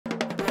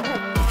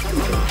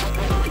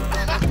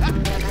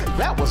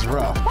that was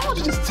rough. Why don't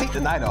you just take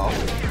the night off?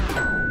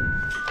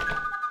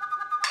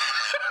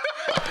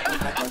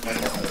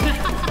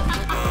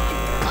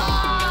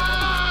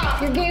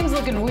 Your game's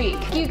looking weak.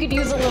 You could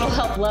use a little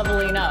help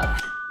leveling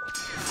up.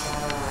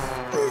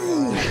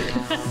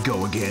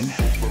 Go again.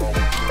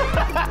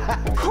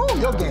 Whew,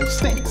 your game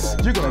stinks.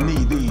 You're gonna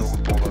need these.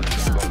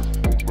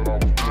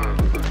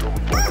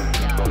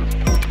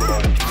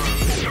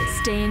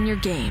 Stay in your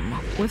game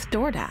with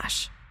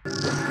DoorDash.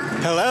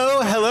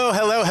 Hello, hello,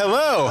 hello,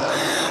 hello.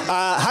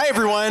 Hi,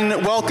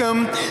 everyone.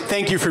 Welcome.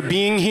 Thank you for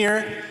being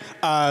here.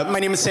 My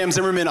name is Sam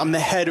Zimmerman. I'm the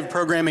head of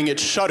programming at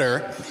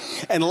Shudder.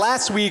 And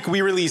last week,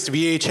 we released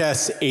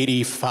VHS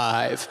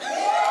 85.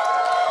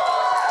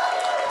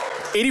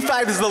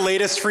 85 is the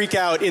latest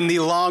freakout in the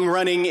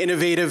long-running,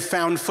 innovative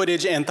found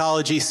footage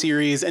anthology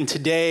series. And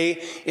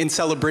today, in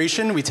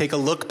celebration, we take a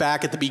look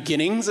back at the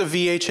beginnings of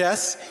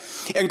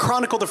VHS and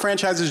chronicle the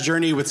franchise's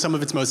journey with some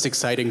of its most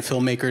exciting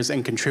filmmakers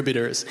and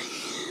contributors.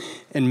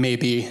 And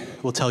maybe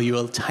we'll tell you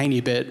a tiny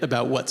bit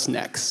about what's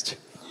next.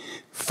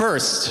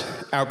 First,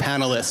 our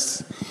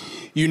panelists.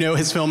 You know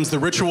his films The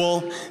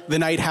Ritual, The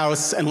Night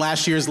House, and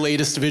last year's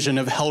latest vision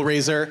of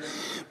Hellraiser.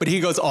 But he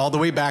goes all the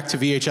way back to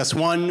VHS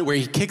 1, where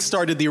he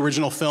kickstarted the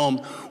original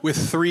film with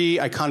 3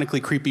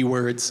 iconically creepy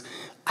words,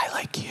 "I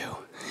like you."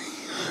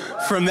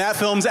 From that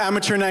film's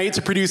amateur night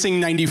to producing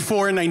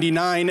 94,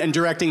 99, and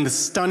directing the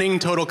stunning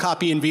total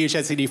copy in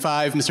VHS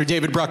 85, Mr.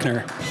 David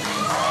Bruckner.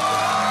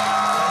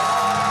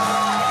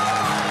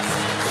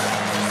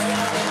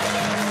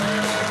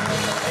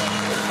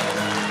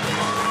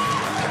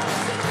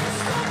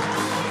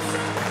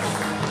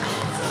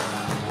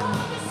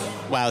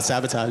 Wow,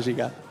 sabotage you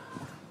got.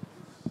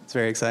 It's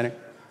very exciting.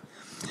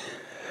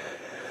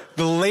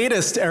 The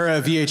latest era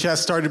of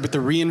VHS started with the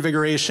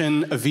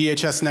reinvigoration of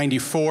VHS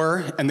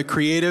 94 and the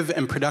creative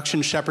and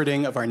production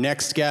shepherding of our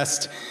next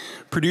guest,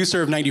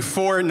 producer of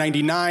 94,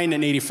 99,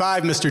 and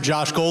 85, Mr.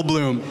 Josh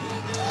Goldbloom.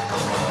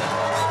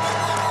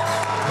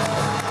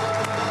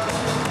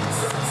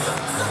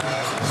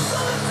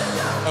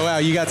 Oh wow,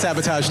 you got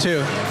sabotage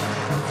too.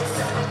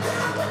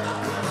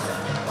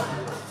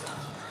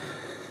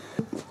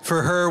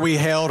 For her, we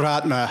hail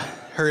Ratma.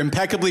 Her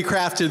impeccably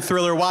crafted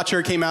thriller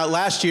Watcher came out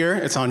last year.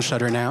 It's on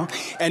Shudder now.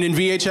 And in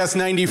VHS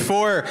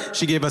 94,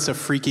 she gave us a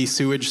freaky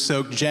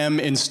sewage-soaked gem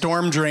in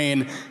Storm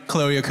Drain,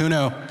 Chloe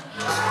Okuno.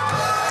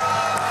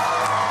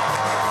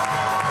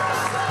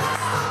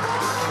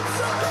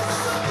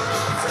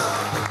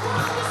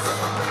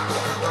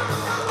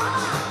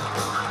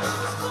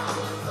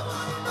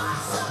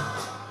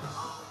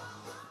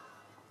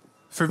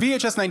 For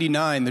VHS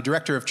 99, the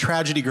director of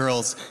Tragedy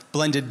Girls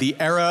blended the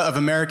era of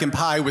American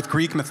Pie with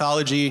Greek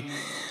mythology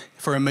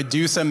for a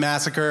Medusa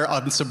massacre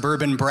on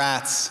suburban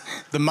brats.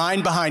 The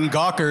mind behind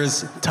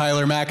Gawkers,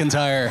 Tyler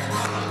MacIntyre.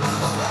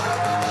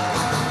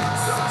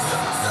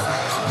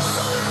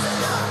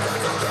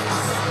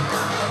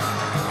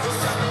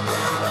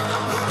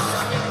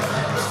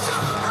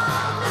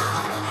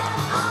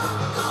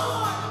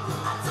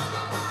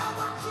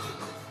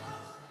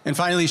 And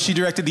finally, she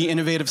directed the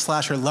innovative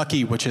slasher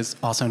Lucky, which is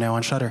also now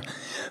on Shudder,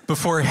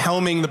 before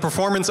helming the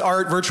performance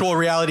art virtual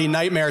reality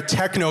nightmare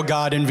Techno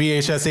God in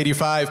VHS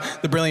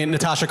 85, the brilliant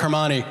Natasha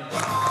Kermani.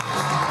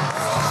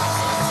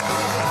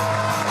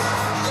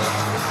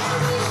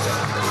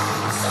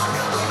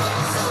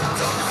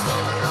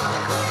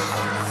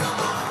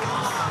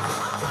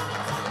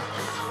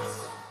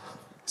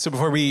 So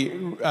before we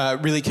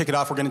really kick it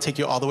off, we're going to take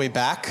you all the way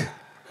back.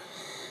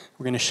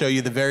 We're going to show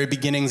you the very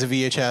beginnings of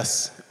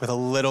VHS with a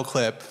little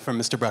clip from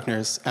Mr.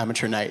 Bruckner's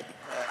Amateur Night.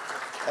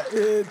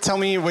 Tell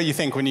me what you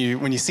think when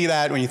you see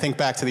that, when you think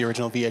back to the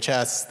original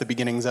VHS, the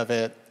beginnings of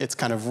it. It's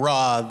kind of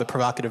raw, the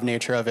provocative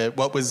nature of it.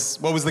 What was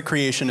the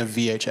creation of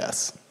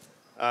VHS?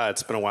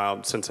 It's been a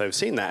while since I've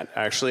seen that,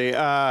 actually.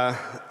 No,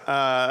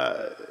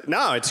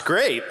 it's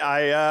great.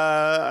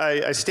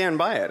 I stand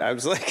by it. I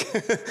was like,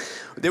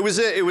 it was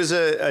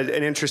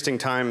an interesting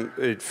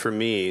time for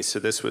me. So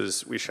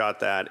we shot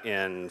that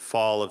in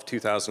fall of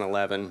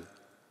 2011.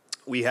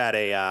 We had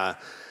a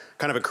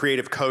kind of a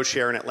creative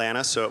co-share in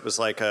Atlanta. So it was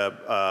like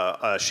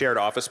a shared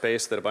office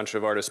space that a bunch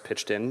of artists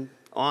pitched in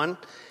on.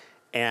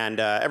 And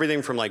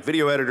everything from like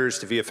video editors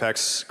to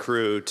VFX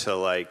crew to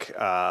like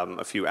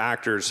a few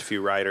actors, a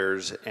few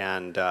writers,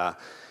 and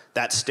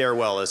that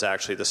stairwell is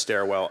actually the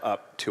stairwell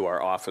up to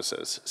our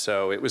offices.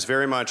 So it was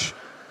very much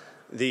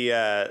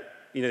the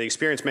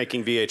experience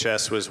making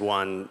VHS was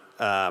one.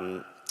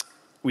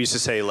 We used to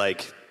say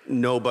like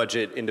no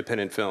budget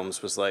independent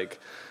films was like,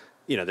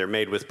 they're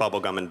made with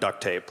bubblegum and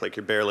duct tape. Like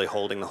you're barely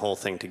holding the whole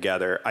thing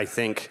together. I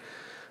think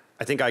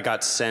I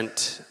got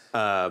sent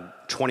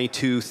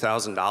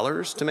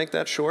 $22,000 to make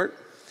that short.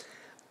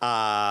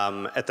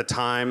 At the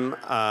time,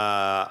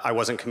 I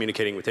wasn't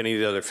communicating with any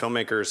of the other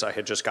filmmakers. I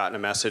had just gotten a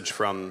message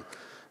from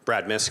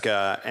Brad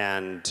Miska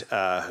and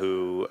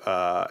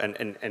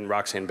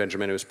Roxanne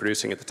Benjamin, who was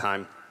producing at the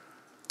time.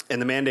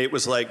 And the mandate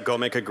was like, go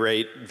make a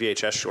great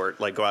VHS short.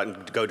 Like go out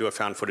and go do a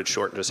found footage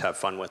short and just have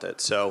fun with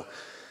it. So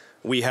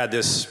we had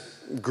this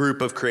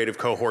group of creative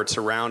cohorts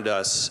around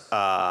us.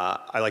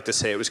 I like to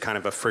say it was kind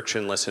of a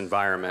frictionless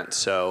environment.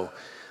 So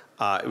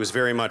it was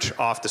very much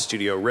off the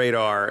studio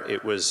radar.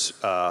 It was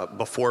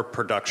before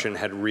production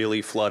had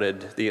really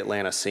flooded the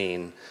Atlanta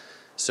scene.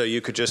 So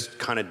you could just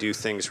kind of do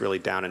things really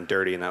down and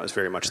dirty, and that was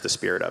very much the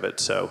spirit of it.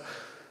 So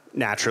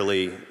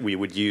naturally, we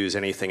would use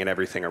anything and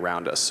everything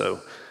around us.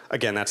 So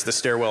again, that's the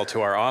stairwell to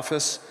our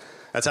office.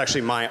 That's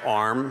actually my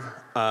arm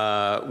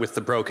with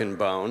the broken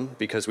bone,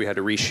 because we had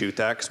to reshoot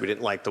that because we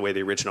didn't like the way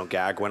the original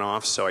gag went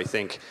off. So I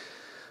think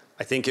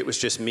it was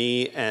just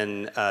me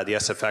and the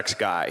SFX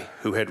guy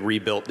who had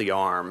rebuilt the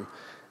arm,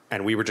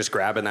 and we were just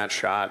grabbing that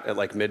shot at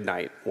like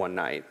midnight one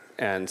night.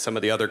 And some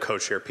of the other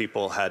co-chair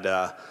people had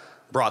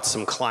brought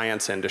some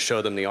clients in to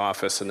show them the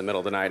office in the middle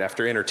of the night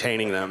after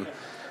entertaining them.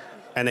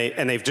 And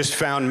they've just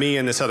found me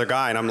and this other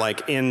guy, and I'm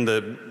like in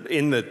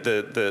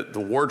the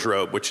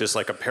wardrobe, which is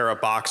like a pair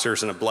of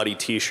boxers and a bloody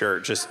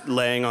t-shirt, just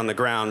laying on the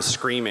ground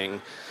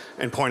screaming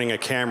and pointing a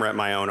camera at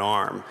my own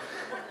arm.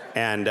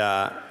 And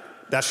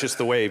that's just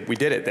the way we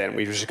did it then.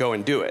 We just go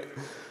and do it.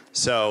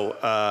 So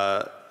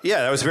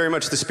yeah, that was very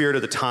much the spirit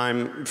of the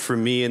time for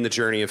me in the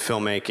journey of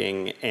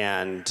filmmaking,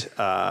 and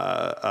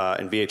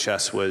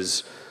VHS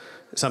was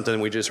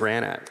something we just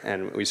ran at,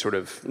 and we sort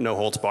of no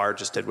holds barred,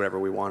 just did whatever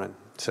we wanted.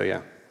 So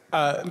yeah.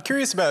 I'm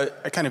curious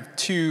about kind of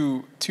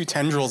two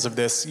tendrils of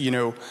this. You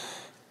know,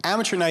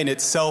 Amateur Night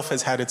itself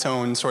has had its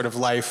own sort of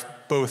life,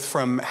 both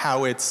from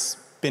how it's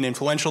been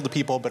influential to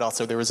people, but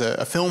also there was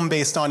a film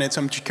based on it.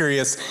 So I'm just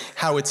curious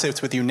how it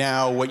sits with you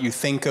now, what you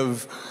think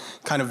of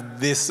kind of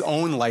this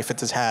own life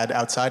it has had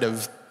outside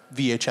of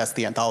VHS,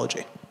 the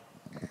anthology.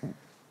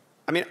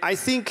 I mean, I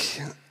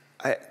think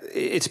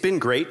it's been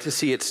great to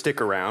see it stick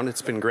around.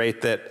 It's been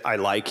great that I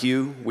Like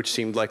You, which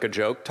seemed like a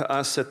joke to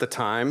us at the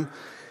time,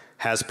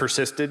 has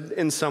persisted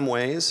in some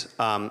ways.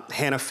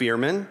 Hannah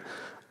Fierman,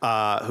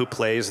 who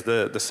plays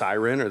the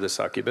siren or the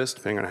succubus,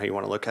 depending on how you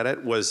want to look at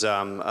it, was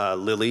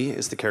Lily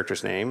is the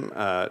character's name.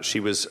 She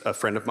was a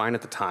friend of mine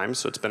at the time,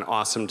 so it's been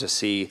awesome to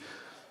see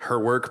her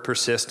work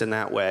persist in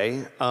that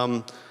way.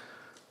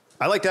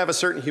 I like to have a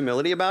certain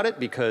humility about it,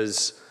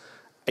 because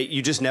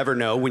you just never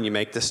know when you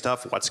make this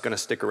stuff what's going to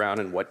stick around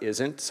and what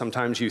isn't.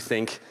 Sometimes you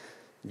think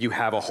you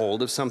have a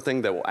hold of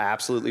something that will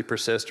absolutely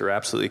persist or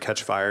absolutely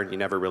catch fire, and you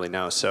never really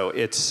know. So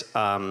it's,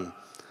 I'm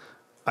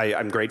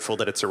grateful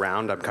that it's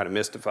around. I'm kind of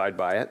mystified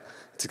by it.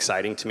 It's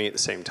exciting to me at the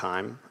same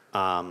time.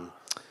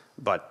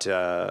 But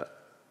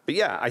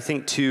yeah, I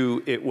think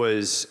too, it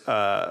was,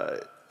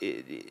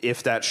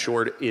 if that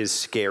short is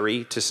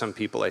scary to some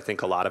people, I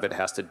think a lot of it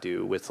has to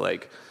do with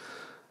like,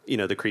 you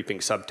know, the creeping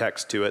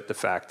subtext to it, the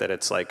fact that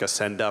it's like a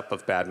send up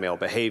of bad male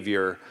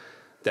behavior,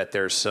 that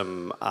there's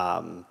some,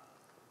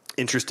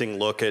 interesting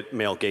look at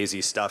male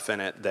gazy stuff in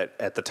it that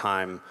at the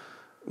time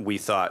we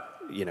thought,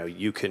 you know,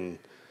 you can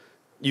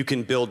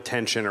build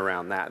tension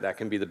around that. That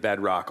can be the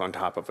bedrock on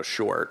top of a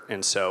short.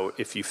 And so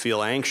if you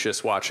feel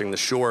anxious watching the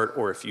short,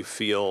 or if you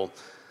feel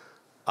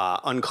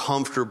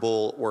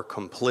uncomfortable or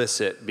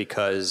complicit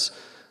because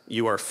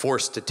you are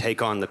forced to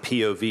take on the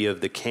POV of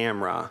the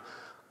camera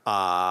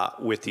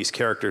with these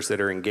characters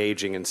that are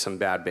engaging in some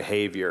bad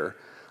behavior,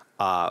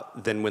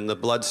 then when the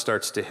blood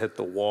starts to hit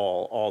the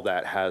wall, all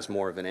that has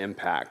more of an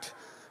impact,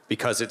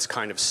 because it's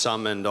kind of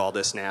summoned all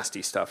this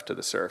nasty stuff to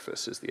the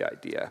surface, is the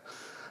idea.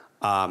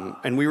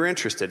 And we were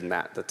interested in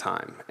that at the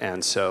time.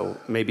 And so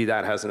maybe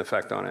that has an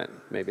effect on it,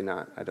 maybe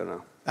not, I don't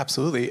know.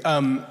 Absolutely.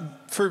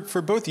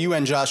 For both you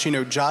and Josh, you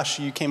know, Josh,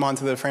 you came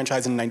onto the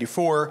franchise in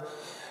 '94.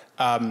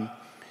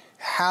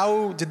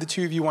 How did the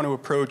two of you want to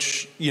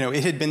approach, you know,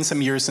 it had been some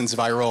years since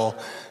Viral,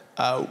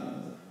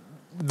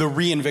 the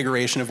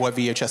reinvigoration of what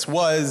VHS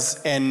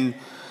was, and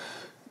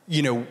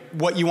you know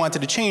what you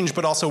wanted to change,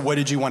 but also what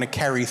did you want to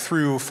carry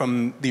through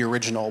from the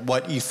original?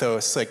 What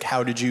ethos? Like,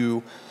 what did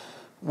you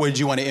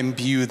want to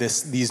imbue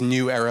these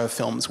new era of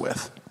films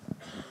with?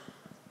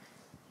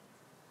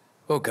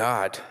 Oh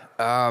God,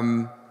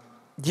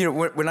 you know,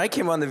 when I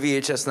came on the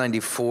VHS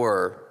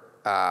 '94,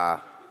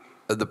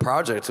 the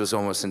project was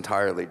almost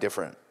entirely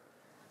different,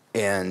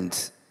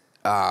 and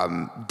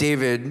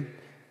David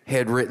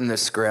had written the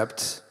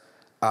script.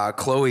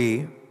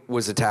 Chloe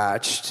was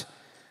attached.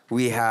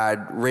 We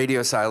had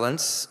Radio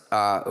Silence,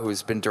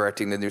 who's been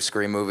directing the new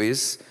Scream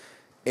movies.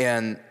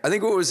 And I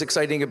think what was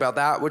exciting about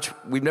that, which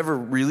we've never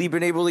really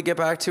been able to get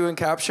back to and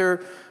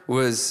capture,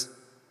 was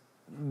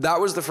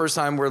that was the first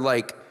time where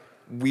like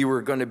we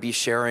were going to be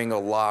sharing a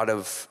lot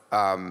of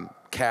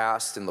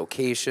cast and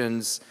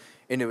locations.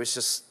 And it was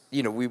just,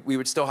 you know, we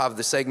would still have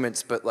the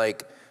segments, but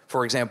like,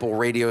 for example,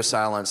 Radio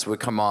Silence would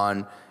come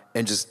on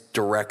and just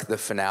direct the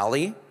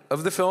finale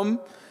of the film.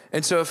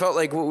 And so it felt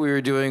like what we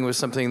were doing was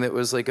something that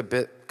was like a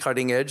bit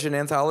cutting edge in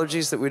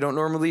anthologies that we don't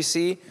normally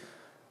see.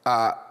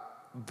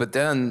 But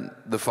then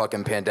the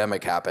fucking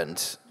pandemic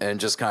happened and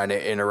just kind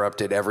of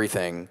interrupted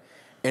everything.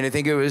 And I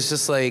think it was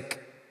just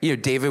like, you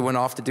know, David went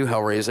off to do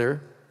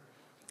Hellraiser.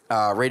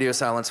 Radio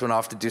Silence went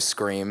off to do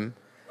Scream.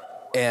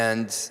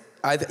 And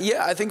I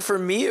think for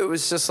me, it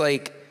was just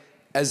like,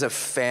 as a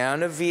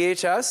fan of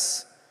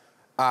VHS,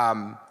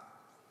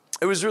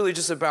 it was really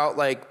just about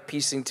like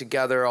piecing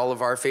together all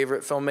of our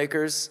favorite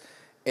filmmakers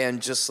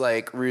and just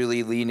like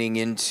really leaning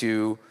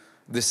into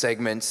the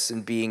segments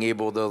and being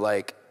able to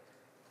like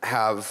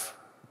have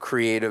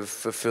creative,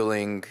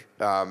 fulfilling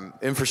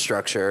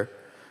infrastructure.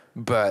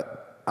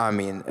 But I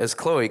mean, as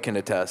Chloe can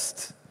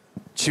attest,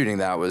 shooting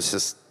that was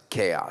just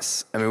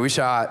chaos. I mean, we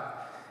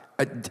shot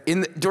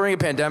during a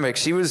pandemic.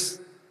 She was,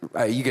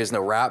 you guys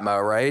know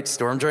Ratma, right?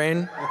 Storm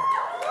Drain.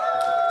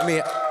 I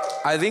mean,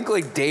 I think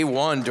like day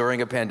one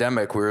during a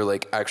pandemic, we were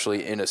like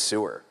actually in a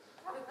sewer.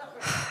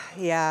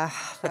 Yeah,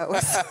 that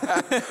was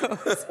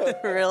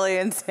really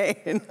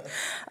insane.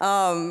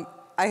 I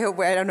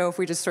don't know if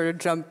we just sort of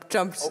jumped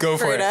Go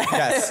for straight it.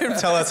 ahead. Yes.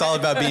 Tell us all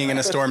about being in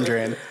a storm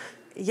drain.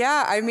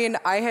 Yeah, I mean,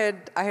 I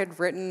had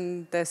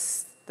written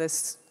this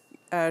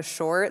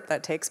short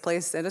that takes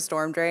place in a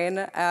storm drain,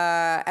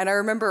 and I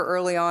remember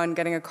early on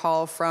getting a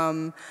call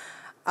from,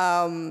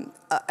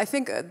 I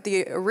think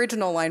the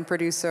original line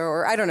producer,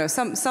 or I don't know,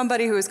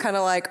 somebody who was kind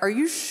of like, "Are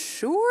you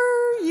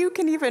sure you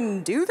can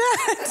even do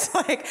that?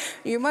 Like,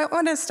 you might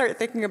want to start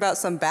thinking about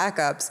some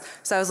backups."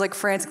 So I was like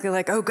frantically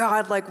like, "Oh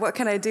God, like what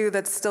can I do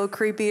that's still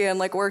creepy and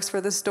like works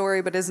for this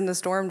story but isn't a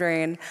storm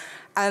drain?"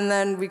 And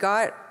then we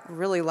got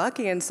really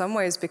lucky in some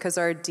ways because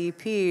our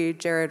DP,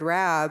 Jared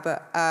Rabb,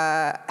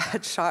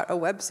 had shot a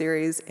web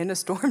series in a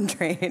storm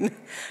drain,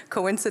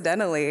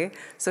 coincidentally.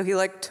 So he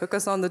like took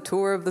us on the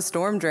tour of the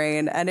storm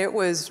drain, and it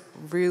was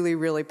really,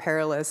 really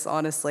perilous,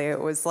 honestly. It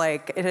was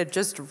like, it had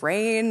just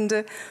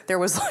rained. There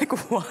was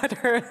like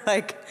water,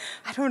 like,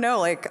 I don't know,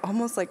 like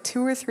almost like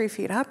 2 or 3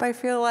 feet up, I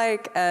feel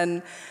like.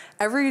 And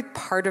every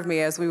part of me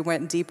as we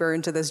went deeper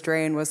into this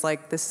drain was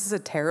like, this is a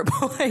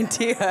terrible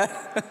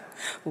idea.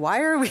 Why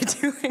are we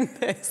doing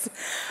this?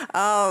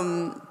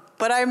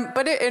 But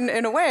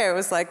in a way, it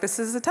was like, this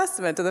is a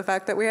testament to the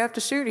fact that we have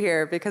to shoot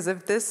here, because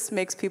if this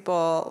makes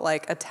people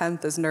like a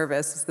tenth as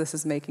nervous as this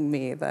is making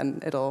me,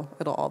 then it'll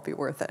all be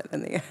worth it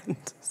in the end.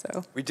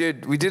 So we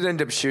did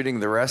end up shooting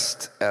the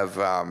rest of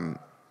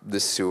the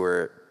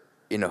sewer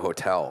in a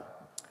hotel.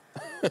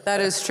 that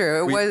is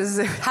true. It was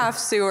half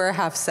sewer,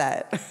 half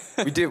set.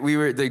 We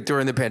were like,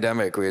 during the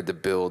pandemic, we had to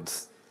build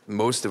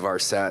most of our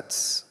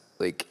sets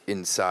like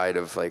inside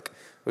of like,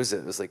 what was it?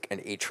 It was like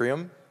an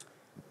atrium.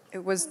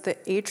 It was the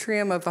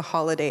atrium of a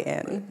Holiday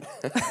Inn.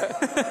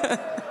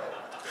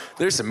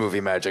 There's some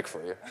movie magic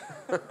for you.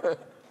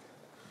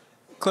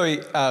 Chloe,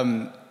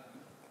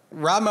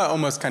 Ratma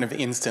almost kind of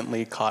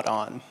instantly caught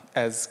on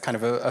as kind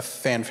of a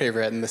fan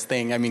favorite in this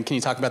thing. I mean, can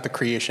you talk about the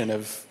creation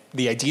of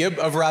the idea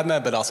of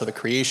Ratma, but also the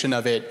creation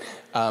of it,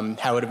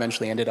 how it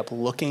eventually ended up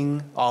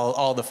looking,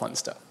 all the fun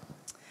stuff?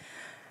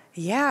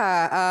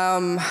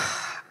 Yeah,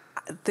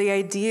 the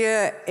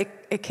idea,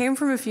 it came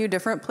from a few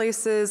different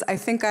places. I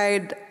think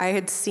I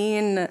had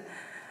seen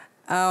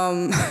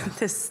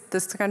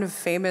this kind of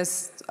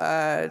famous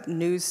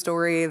news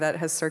story that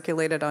has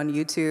circulated on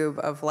YouTube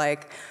of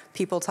like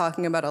people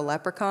talking about a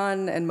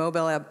leprechaun in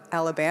Mobile,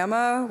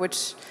 Alabama,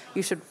 which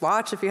you should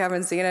watch if you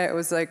haven't seen it. It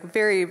was like a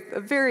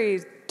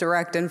very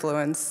direct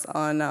influence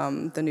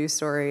on the news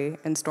story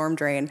in Storm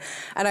Drain.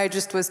 And I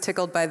just was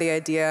tickled by the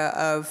idea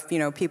of,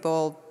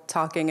 people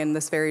talking in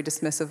this very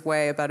dismissive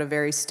way about a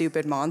very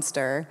stupid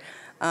monster,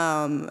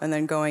 and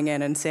then going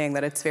in and saying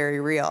that it's very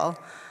real.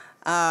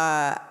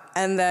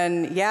 And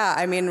then, yeah,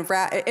 I mean,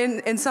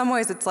 in some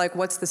ways it's like,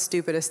 what's the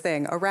stupidest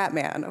thing? A rat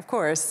man, of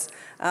course.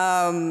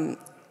 And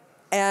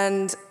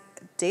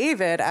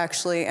David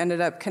actually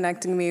ended up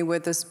connecting me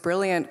with this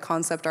brilliant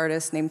concept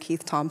artist named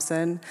Keith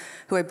Thompson,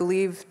 who I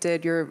believe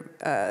did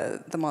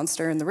the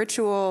monster in The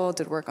Ritual,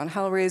 did work on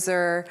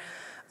Hellraiser.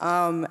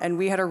 And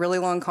we had a really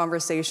long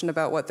conversation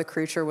about what the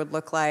creature would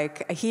look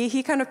like.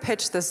 He kind of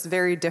pitched this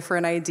very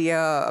different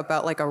idea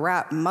about like a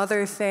rat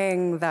mother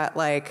thing that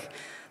like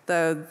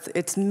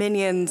its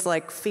minions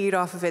like feed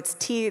off of its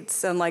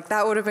teats, and like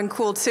that would have been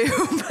cool too.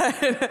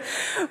 But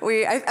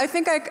I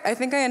think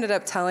I ended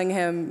up telling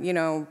him,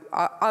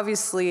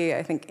 obviously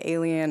I think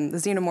Alien, the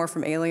xenomorph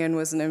from Alien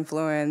was an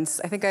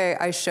influence. I think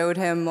I showed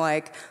him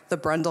like the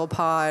Brundle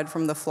pod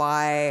from The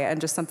Fly,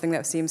 and just something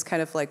that seems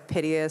kind of like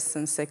piteous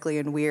and sickly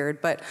and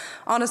weird. But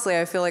honestly,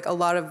 I feel like a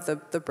lot of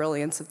the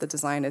brilliance of the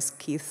design is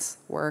Keith's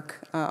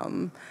work.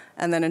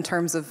 And then in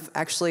terms of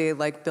actually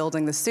like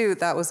building the suit,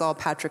 that was all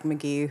Patrick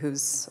McGee,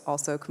 who's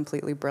also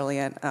completely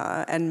brilliant,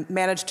 and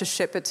managed to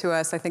ship it to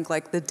us, I think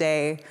like the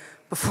day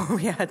before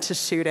we had to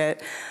shoot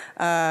it.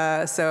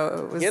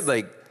 So it was... He had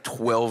like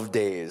 12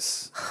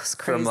 days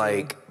from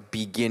like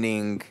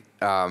beginning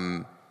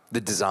the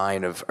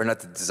design of, or not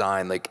the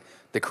design, like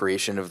the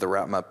creation of the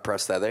Ratma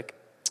prosthetic,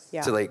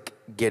 to like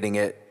getting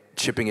it,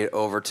 shipping it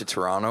over to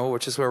Toronto,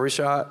 which is where we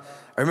shot.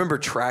 I remember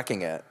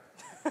tracking it.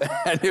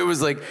 And it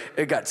was like,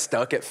 it got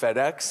stuck at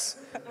FedEx.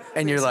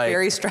 And you're like...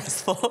 very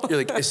stressful. You're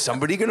like, is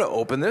somebody going to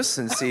open this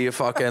and see a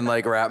fucking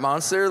like rat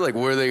monster? Like,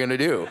 what are they going to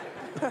do?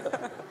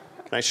 Can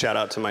I shout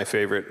out to my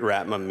favorite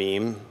Ratma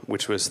meme,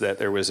 which was that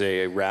there was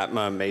a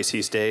Ratma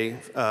Macy's Day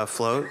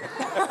float.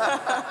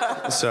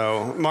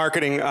 So,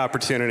 marketing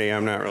opportunity,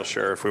 I'm not real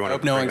sure if we want to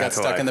Hope no one got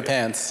stuck in the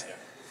pants.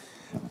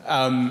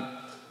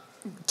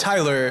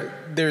 Tyler,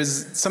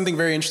 there's something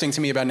very interesting to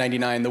me about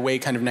 99, the way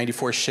kind of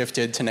 94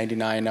 shifted to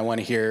 99. I want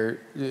to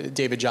hear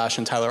David, Josh,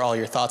 and Tyler, all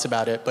your thoughts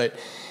about it. But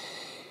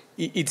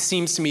it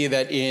seems to me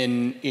that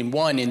in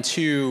 1, in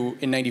 2,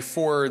 in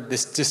 94,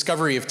 this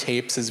discovery of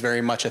tapes is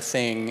very much a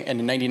thing. And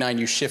in 99,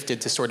 you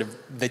shifted to sort of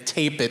the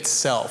tape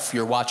itself.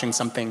 You're watching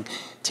something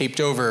taped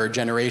over,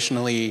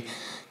 generationally,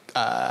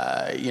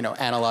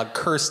 analog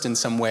cursed in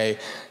some way.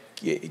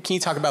 Can you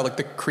talk about like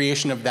the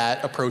creation of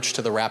that approach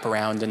to the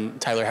wraparound,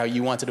 and Tyler, how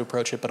you wanted to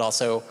approach it, but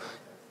also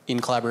in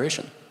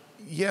collaboration?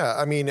 Yeah,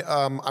 I mean,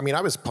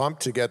 I was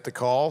pumped to get the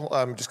call,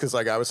 just because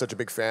like I was such a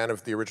big fan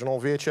of the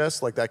original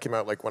VHS. Like that came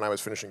out like when I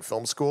was finishing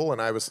film school,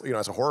 and I was,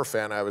 as a horror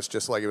fan, I was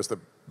just like it was the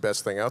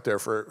best thing out there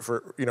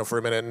for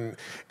a minute,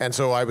 and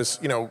so I was,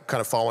 kind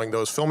of following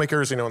those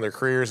filmmakers, and their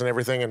careers and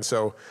everything, and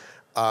so.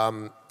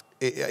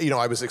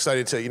 I was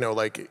excited to,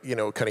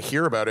 kind of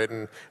hear about it.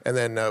 And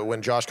then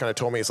when Josh kind of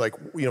told me, it's like,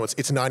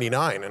 it's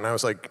 99. And I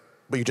was like,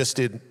 but you just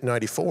did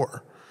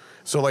 94.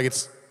 So like,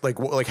 it's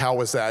like how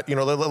was that?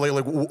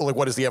 Like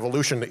what is the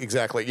evolution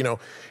exactly,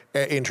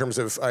 in terms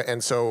of,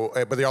 and so,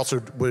 but they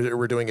also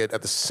were doing it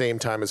at the same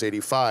time as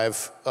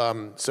 85.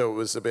 So it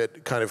was a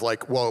bit kind of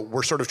like, well,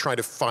 we're sort of trying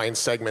to find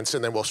segments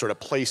and then we'll sort of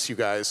place you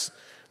guys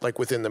like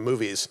within the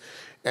movies.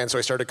 And so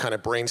I started kind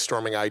of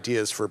brainstorming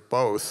ideas for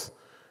both.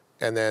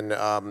 And then,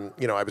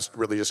 I was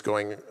really just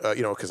going,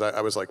 because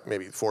I was like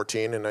maybe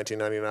 14 in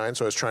 1999,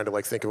 so I was trying to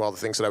like think of all the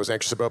things that I was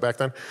anxious about back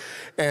then,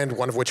 and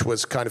one of which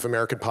was kind of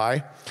American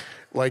Pie,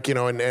 like,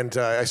 and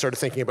I started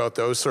thinking about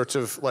those sorts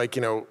of like,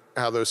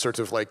 how those sorts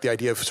of like the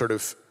idea of sort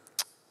of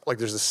like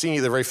there's a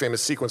scene, the very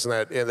famous sequence in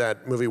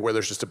that movie where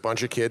there's just a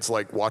bunch of kids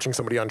like watching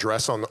somebody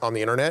undress on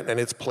the internet, and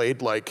it's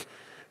played like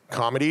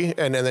comedy,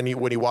 and then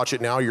when you watch it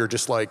now, you're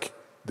just like,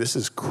 this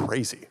is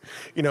crazy,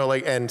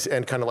 and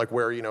kind of like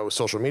where,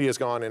 social media's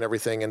gone and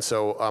everything. And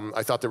so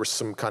I thought there was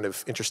some kind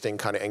of interesting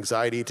kind of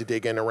anxiety to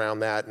dig in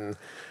around that. And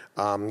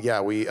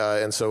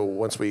and so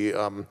once we,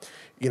 when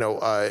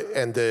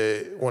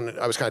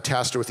I was kind of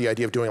tasked with the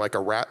idea of doing like the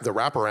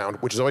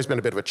wraparound, which has always been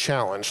a bit of a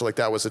challenge. Like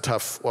that was a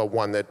tough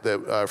one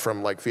that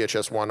from like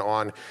VHS 1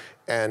 on.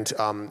 And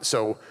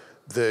so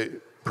the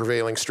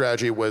prevailing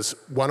strategy was,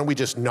 why don't we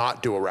just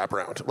not do a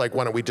wraparound? Like,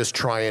 why don't we just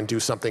try and do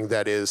something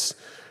that is,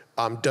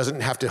 doesn't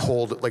have to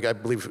hold, like I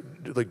believe,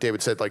 like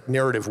David said, like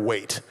narrative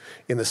weight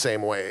in the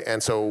same way.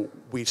 And so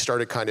we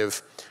started kind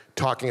of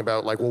talking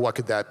about like, well, what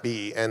could that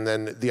be? And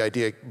then the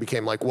idea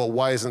became like, well,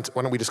 why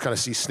don't we just kind of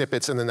see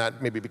snippets, and then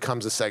that maybe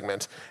becomes a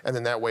segment. And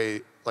then that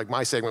way, like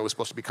my segment was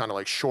supposed to be kind of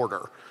like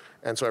shorter.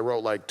 And so I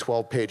wrote like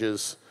 12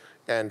 pages,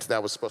 and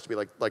that was supposed to be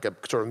like a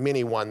sort of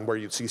mini one where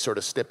you'd see sort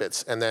of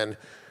snippets. And then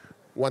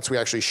once we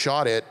actually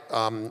shot it,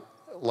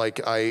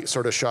 like I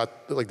sort of shot,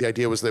 like the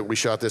idea was that we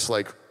shot this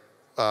like,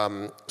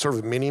 sort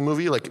of mini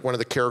movie, like one of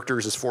the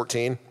characters is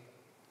 14,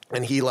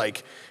 and he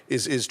like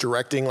is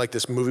directing like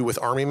this movie with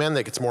army men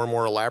that gets more and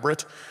more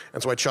elaborate.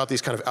 And so I shot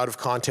these kind of out of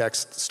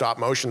context stop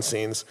motion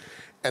scenes,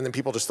 and then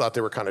people just thought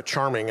they were kind of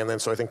charming. And then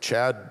so I think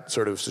Chad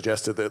sort of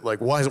suggested that like,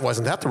 why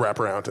wasn't that the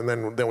wraparound? And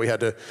then we had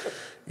to,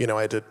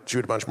 I had to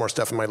shoot a bunch more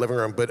stuff in my living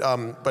room. But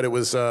it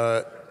was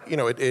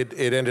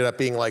it ended up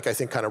being like, I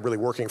think kind of really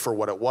working for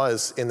what it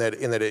was, in that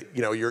it,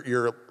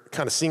 you're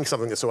kind of seeing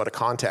something that's so out of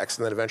context,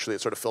 and then eventually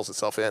it sort of fills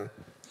itself in.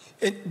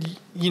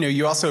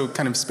 You also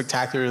kind of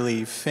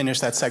spectacularly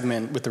finished that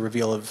segment with the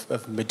reveal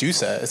of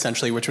Medusa,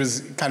 essentially, which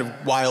was kind of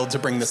wild to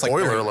bring this like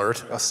spoiler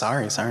alert. Oh,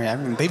 sorry. I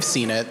mean, they've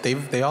seen it.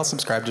 They all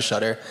subscribe to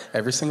Shudder,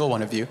 every single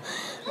one of you.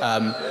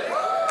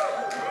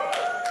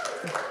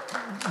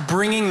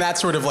 Bringing that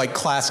sort of like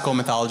classical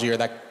mythology or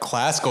that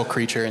classical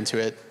creature into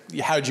it,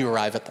 how'd you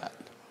arrive at that?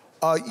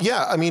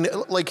 Yeah, I mean,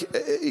 like,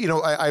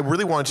 I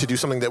really wanted to do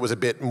something that was a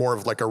bit more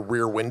of like a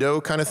Rear Window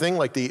kind of thing.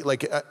 Like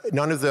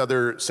none of the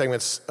other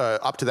segments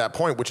up to that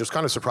point, which was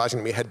kind of surprising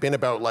to me, had been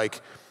about like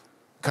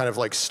kind of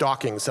like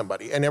stalking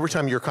somebody. And every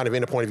time you're kind of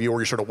in a point of view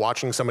where you're sort of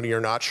watching somebody, you're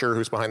not sure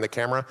who's behind the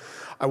camera.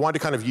 I wanted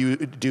to kind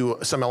of do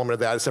some element of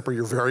that, except where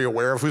you're very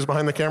aware of who's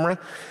behind the camera.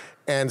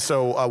 And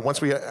so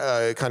once we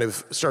kind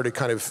of started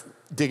kind of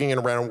digging in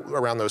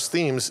around those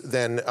themes,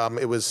 then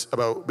it was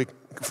about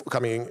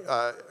becoming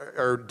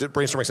or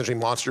brainstorming essentially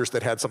monsters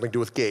that had something to do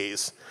with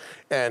gaze,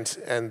 and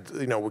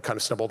we kind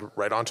of stumbled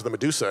right onto the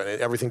Medusa,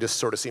 and everything just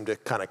sort of seemed to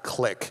kind of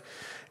click.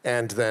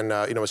 And then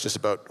it's just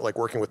about like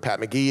working with Pat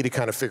McGee to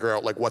kind of figure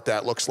out like what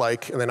that looks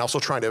like, and then also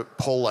trying to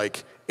pull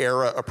like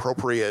era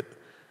appropriate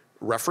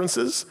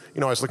references.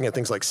 I was looking at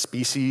things like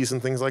Species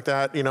and things like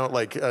that. I don't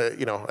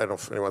know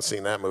if anyone's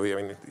seen that movie. I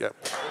mean, yeah,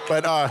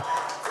 but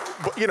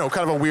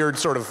kind of a weird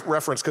sort of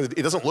reference because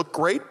it doesn't look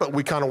great, but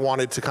we kind of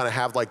wanted to kind of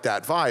have like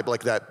that vibe,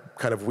 like that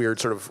kind of weird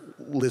sort of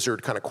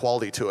lizard kind of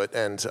quality to it,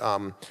 and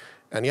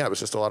yeah, it was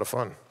just a lot of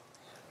fun.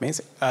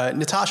 Amazing.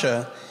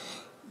 Natasha,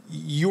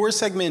 your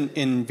segment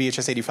in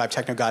VHS 85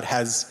 Technogod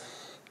has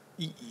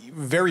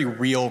very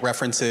real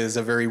references,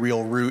 a very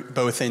real root,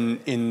 both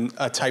in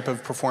a type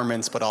of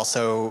performance, but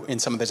also in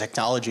some of the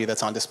technology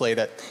that's on display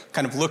that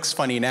kind of looks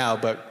funny now,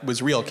 but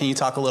was real. Can you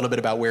talk a little bit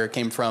about where it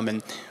came from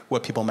and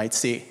what people might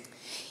see?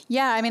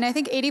 Yeah, I mean, I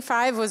think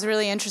 85 was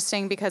really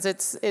interesting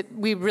because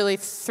we really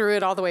threw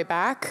it all the way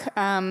back,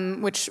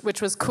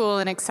 which was cool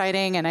and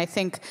exciting. And I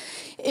think,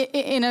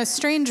 in a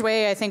strange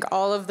way, I think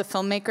all of the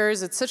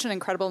filmmakers, it's such an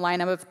incredible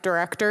lineup of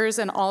directors,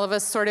 and all of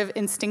us sort of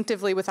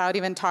instinctively, without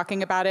even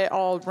talking about it,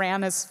 all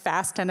ran as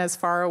fast and as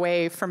far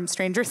away from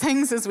Stranger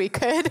Things as we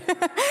could.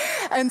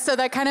 And so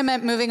that kind of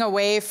meant moving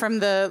away from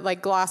the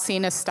like glossy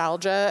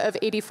nostalgia of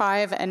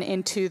 85 and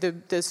into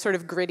the sort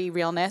of gritty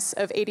realness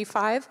of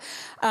 85.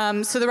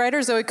 So the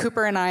writer Zoe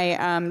Cooper and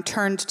I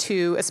turned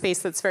to a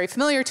space that's very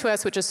familiar to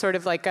us, which is sort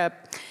of like a,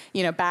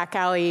 back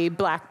alley,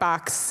 black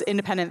box,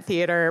 independent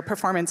theater,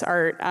 performance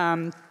art,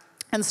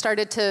 and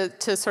started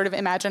to sort of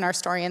imagine our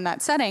story in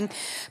that setting.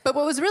 But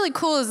what was really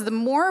cool is the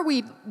more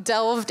we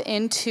delved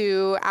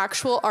into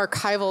actual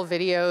archival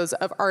videos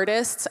of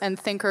artists and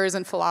thinkers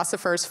and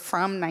philosophers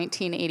from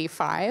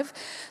 1985,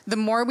 the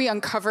more we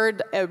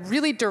uncovered a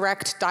really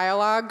direct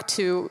dialogue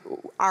to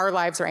our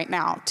lives right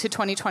now, to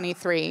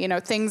 2023.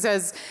 Things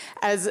as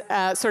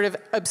sort of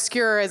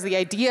obscure as the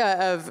idea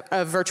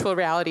of virtual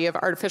reality, of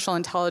artificial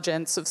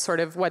intelligence, of sort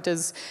of what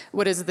is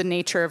the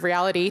nature of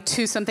reality,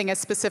 to something as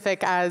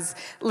specific as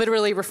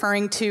literally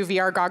referring to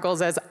VR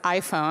goggles as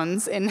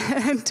iPhones in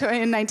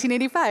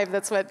 1985.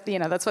 That's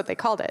what they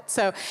called it.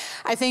 So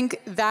I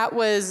think that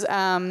was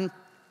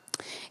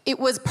it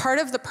was part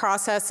of the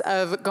process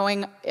of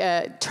trying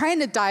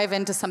to dive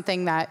into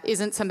something that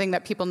isn't something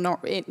that people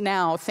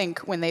now think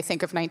when they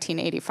think of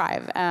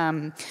 1985.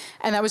 And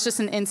that was just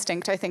an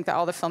instinct, I think, that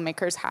all the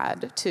filmmakers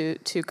had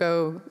to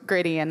go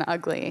gritty and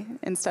ugly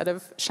instead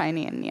of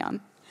shiny and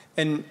neon.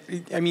 And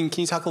I mean,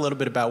 can you talk a little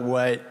bit about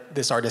what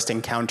this artist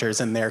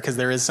encounters in there? Because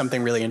there is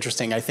something really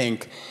interesting, I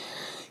think,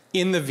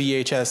 in the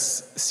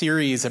VHS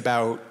series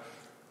about,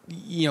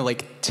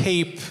 like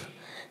tape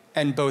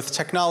and both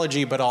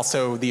technology, but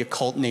also the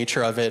occult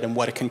nature of it and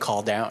what it can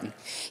call down.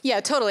 Yeah,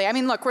 totally. I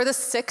mean, look, we're the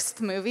 6th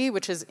movie,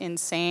 which is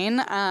insane,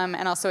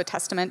 and also a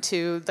testament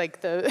to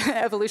like the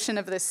evolution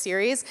of this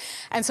series.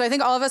 And so I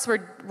think all of us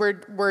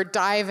were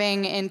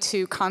diving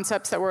into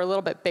concepts that were a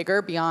little bit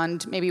bigger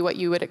beyond maybe what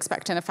you would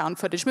expect in a found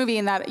footage movie,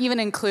 and that even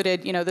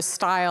included, the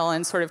style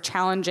and sort of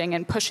challenging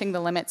and pushing the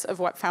limits of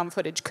what found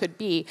footage could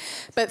be.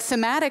 But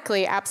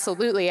thematically,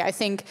 absolutely, I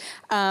think,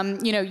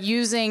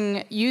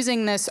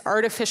 using this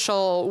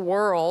artificial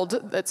world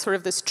that's sort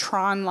of this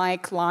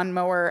Tron-like,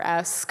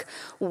 lawnmower-esque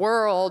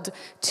world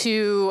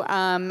to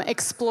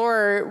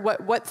explore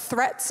what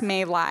threats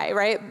may lie,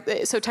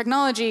 right? So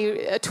technology,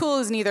 a tool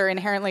is neither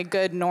inherently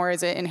good nor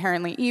is it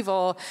inherently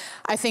evil.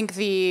 I think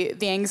the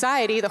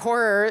anxiety, the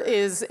horror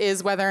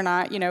is whether or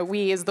not,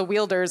 we as the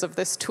wielders of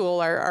this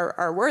tool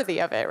are worthy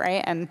of it,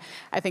 right? And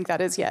I think that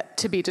is yet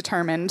to be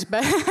determined,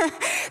 but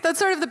that's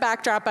sort of the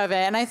backdrop of it.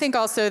 And I think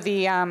also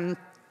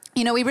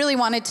we really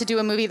wanted to do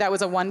a movie that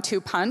was a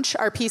 1-2 punch.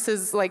 Our piece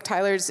is, like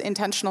Tyler's,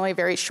 intentionally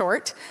very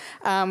short.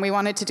 We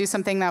wanted to do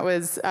something that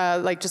was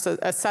like just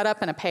a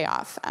setup and a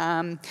payoff.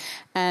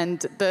 And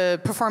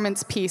the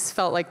performance piece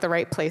felt like the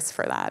right place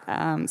for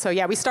that. So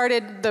yeah, we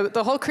started,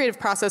 the whole creative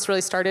process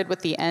really started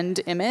with the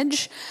end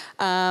image.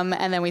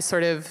 And then we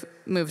sort of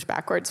moved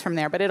backwards from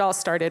there. But it all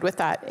started with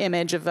that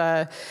image of,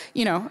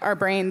 our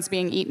brains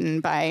being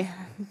eaten by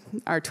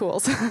our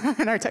tools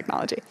and our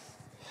technology.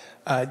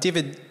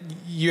 David,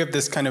 you have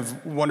this kind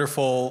of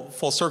wonderful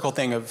full circle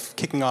thing of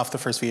kicking off the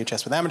first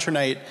VHS with Amateur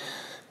Night.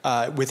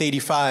 With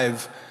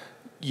 85,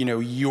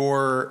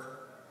 your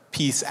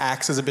piece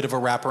acts as a bit of a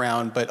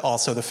wraparound, but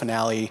also the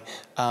finale.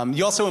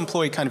 You also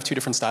employ kind of 2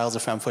 different styles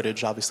of found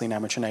footage. Obviously, in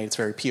Amateur Night, it's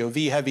very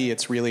POV heavy.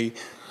 It's really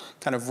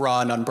kind of raw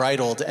and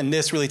unbridled. And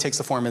this really takes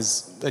the form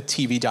as a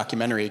TV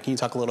documentary. Can you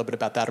talk a little bit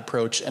about that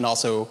approach and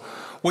also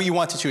what you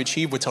wanted to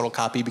achieve with Total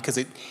Copy? Because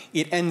it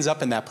ends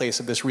up in that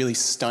place of this really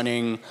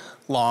stunning,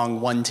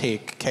 long,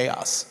 one-take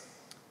chaos.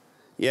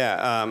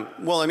 Yeah,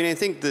 well, I mean, I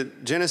think the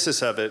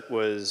genesis of it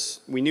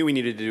was we knew we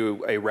needed to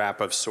do a wrap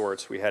of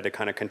sorts. We had to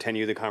kind of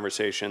continue the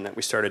conversation that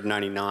we started in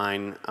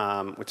 99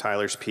 with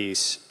Tyler's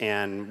piece.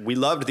 And we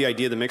loved the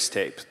idea of the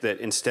mixtape, that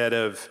instead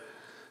of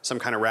some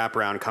kind of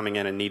wraparound coming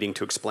in and needing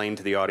to explain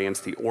to the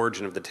audience the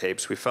origin of the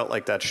tapes, we felt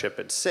like that ship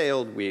had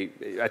sailed.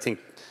 I think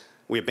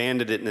we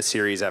abandoned it in the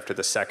series after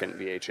the second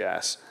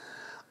VHS.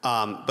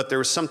 But there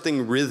was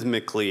something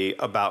rhythmically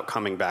about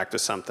coming back to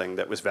something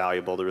that was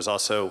valuable. There was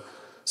also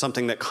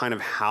something that kind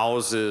of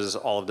houses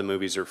all of the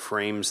movies or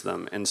frames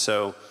them. And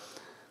so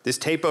this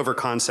tape over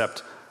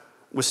concept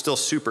was still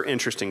super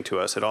interesting to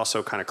us. It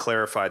also kind of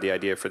clarified the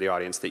idea for the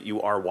audience that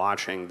you are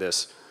watching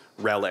this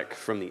relic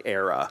from the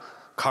era,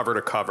 cover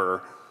to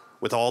cover,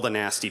 with all the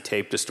nasty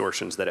tape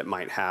distortions that it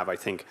might have. I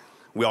think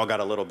we all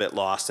got a little bit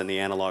lost in the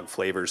analog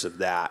flavors of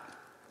that.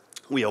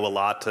 We owe a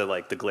lot to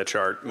like the glitch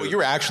art. Well, you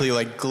were actually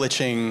like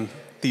glitching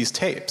these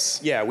tapes.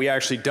 Yeah, we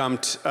actually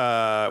dumped,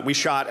 we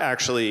shot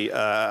actually,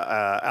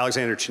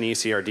 Alexander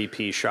Chinisi, our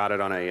DP, shot it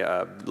on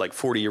a like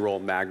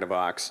 40-year-old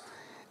Magnavox.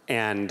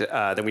 And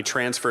then we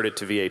transferred it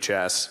to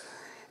VHS.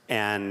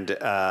 And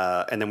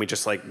then we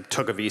just like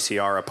took a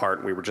VCR apart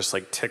and we were just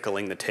like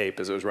tickling the tape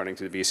as it was running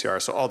through the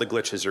VCR. So all the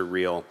glitches are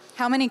real.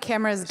 How many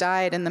cameras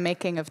died in the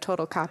making of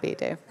Total Copy,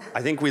 Dave?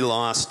 I think we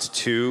lost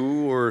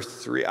 2 or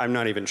 3. I'm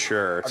not even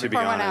sure, to be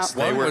honest.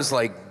 One was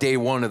like day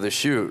 1 of the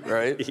shoot,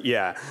 right?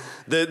 Yeah.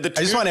 I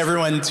just want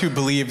everyone who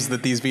believes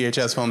that these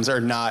VHS films are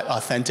not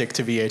authentic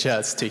to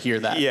VHS to hear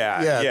that.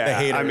 Yeah. The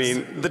haters. I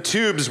mean, the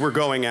tubes were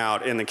going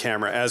out in the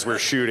camera as we're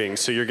shooting,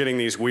 so you're getting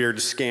these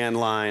weird scan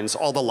lines.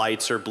 All the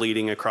lights are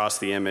bleeding across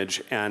the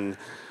image, and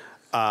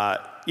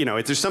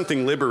there's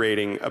something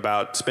liberating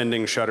about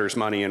spending Shudder's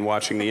money and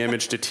watching the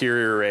image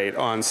deteriorate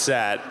on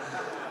set.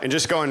 And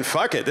just going,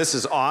 fuck it, this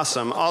is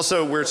awesome.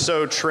 Also, we're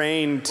so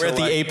trained to We're at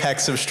the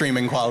apex of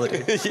streaming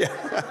quality.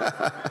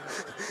 Yeah.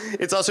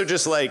 It's also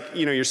just like,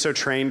 you're so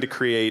trained to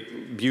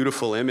create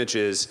beautiful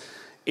images.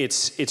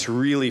 It's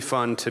really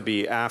fun to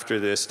be after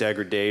this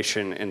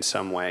degradation in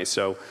some way.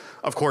 So,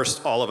 of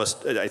course, all of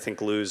us, I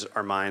think, lose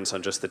our minds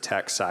on just the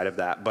tech side of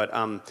that. But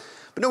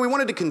no, we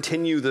wanted to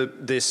continue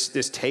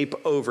this tape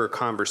over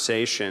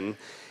conversation.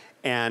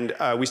 And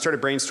we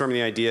started brainstorming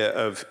the idea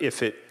of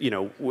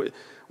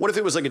what if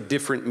it was like a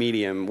different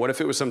medium? What if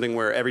it was something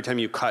where every time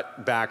you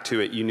cut back to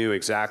it, you knew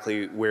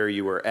exactly where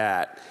you were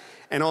at?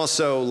 And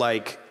also,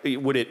 like,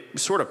 would it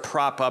sort of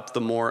prop up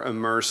the more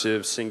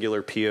immersive,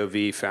 singular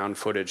POV, found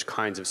footage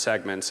kinds of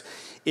segments?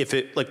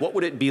 What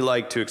would it be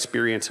like to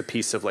experience a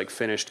piece of, like,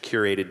 finished,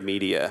 curated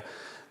media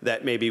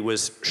that maybe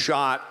was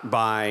shot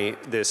by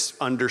this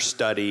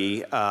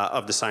understudy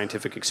of the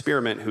scientific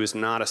experiment who is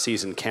not a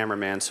seasoned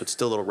cameraman, so it's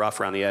still a little rough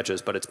around the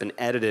edges, but it's been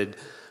edited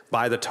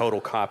by the Total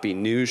Copy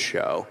news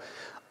show?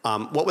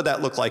 What would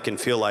that look like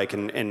and feel like?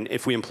 And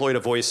if we employed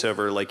a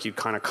voiceover, like you'd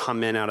kind of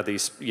come in out of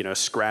these,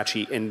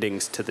 scratchy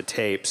endings to the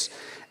tapes,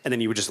 and then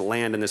you would just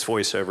land in this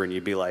voiceover and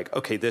you'd be like,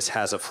 okay, this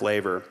has a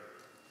flavor.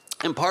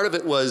 And part of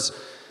it was,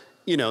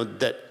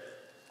 that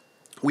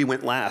we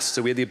went last.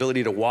 So we had the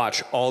ability to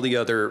watch all the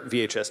other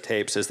VHS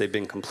tapes as they've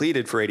been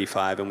completed for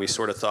 85, and we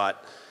sort of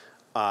thought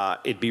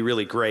it'd be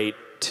really great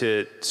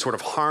to sort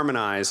of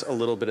harmonize a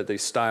little bit of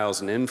these styles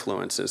and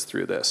influences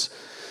through this.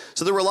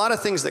 So there were a lot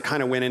of things that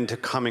kind of went into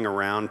coming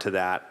around to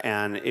that,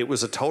 and it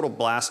was a total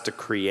blast to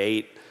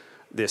create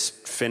this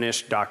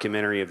finished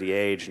documentary of the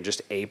age and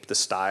just ape the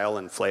style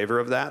and flavor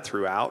of that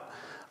throughout.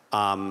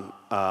 A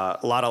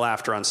lot of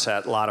laughter on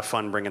set, a lot of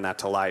fun bringing that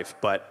to life,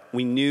 but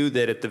we knew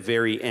that at the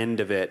very end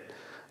of it,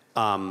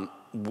 part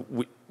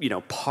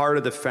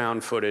of the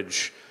found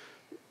footage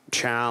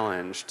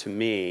challenge to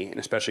me, and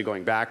especially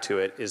going back to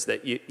it, is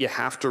that you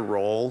have to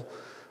roll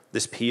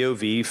this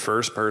POV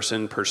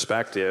first-person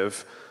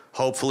perspective,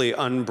 hopefully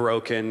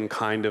unbroken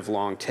kind of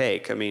long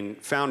take. I mean,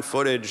 found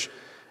footage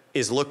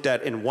is looked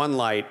at in one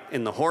light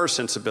in the horror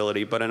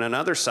sensibility, but in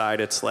another side,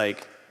 it's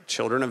like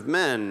Children of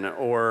Men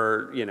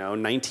or,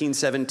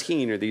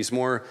 1917 or these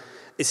more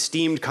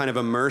esteemed kind of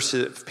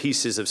immersive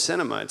pieces of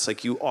cinema. It's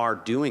like you are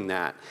doing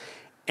that.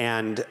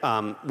 And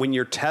when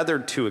you're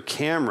tethered to a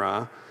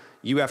camera,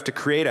 you have to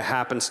create a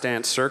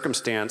happenstance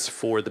circumstance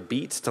for the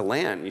beats to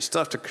land. You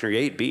still have to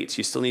create beats.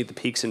 You still need the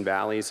peaks and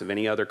valleys of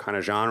any other kind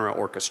of genre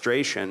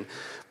orchestration,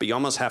 but you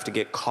almost have to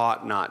get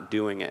caught not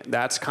doing it.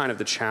 That's kind of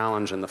the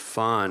challenge and the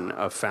fun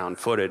of found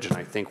footage, and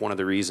I think one of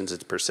the reasons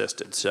it's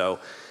persisted. So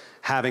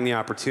having the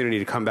opportunity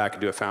to come back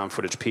and do a found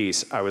footage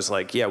piece, I was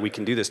like, yeah, we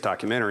can do this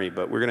documentary,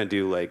 but we're gonna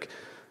do like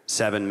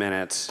 7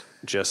 minutes,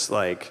 just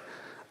like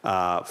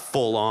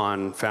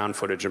full-on found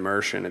footage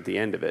immersion at the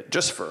end of it,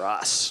 just for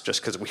us, just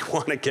because we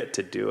want to get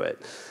to do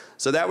it.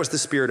 So that was the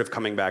spirit of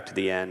coming back to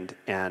the end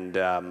and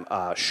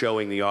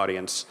showing the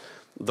audience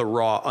the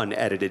raw,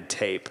 unedited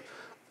tape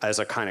as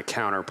a kind of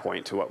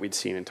counterpoint to what we'd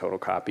seen in Total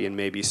Copy, and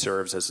maybe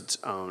serves as its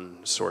own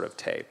sort of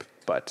tape.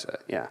 But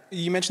yeah.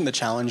 You mentioned the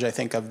challenge, I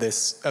think, of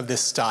this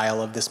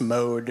style, of this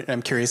mode. And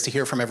I'm curious to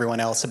hear from everyone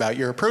else about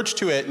your approach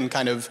to it, and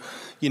kind of,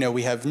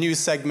 we have news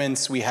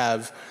segments, we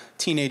have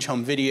teenage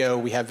home video,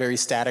 we have very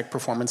static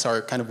performance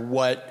art. Kind of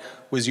what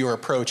was your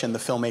approach in the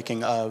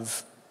filmmaking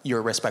of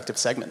your respective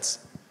segments?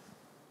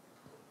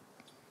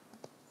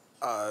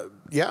 Well,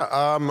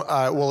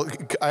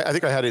 I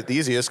think I had it the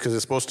easiest because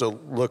it's supposed to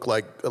look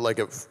like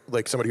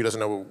somebody who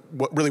doesn't know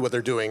what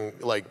they're doing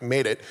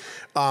made it,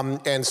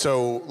 and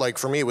so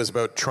for me it was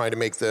about trying to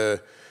make the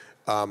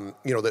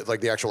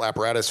the actual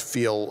apparatus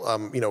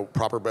feel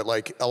proper,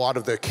 but a lot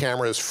of the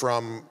cameras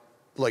from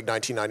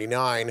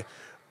 1999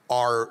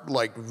 are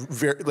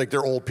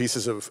they're old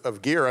pieces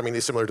of gear. I mean,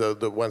 they're similar to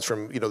the ones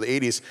from the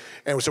 80s.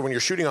 And so when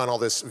you're shooting on all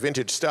this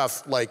vintage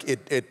stuff,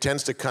 it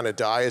tends to kind of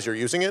die as you're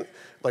using it.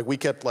 We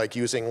kept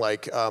using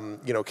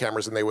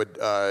cameras, and they would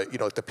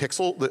the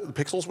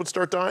pixels would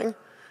start dying.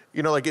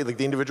 The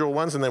individual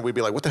ones, and then we'd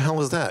be like, "What the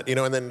hell is that?"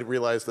 And then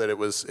realize that it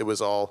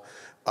was all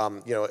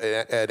an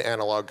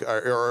analog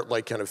or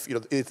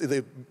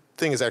the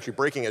thing is actually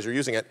breaking as you're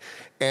using it,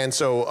 and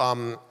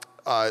so.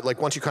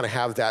 Once you kind of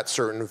have that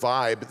certain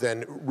vibe,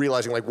 then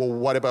realizing well,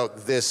 what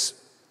about this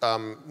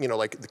you know,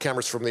 like the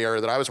cameras from the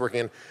area that I was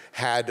working in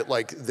had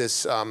like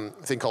this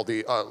thing called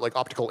the like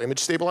optical image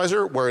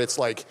stabilizer, where it's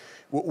like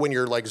when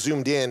you're like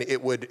zoomed in,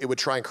 it would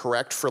try and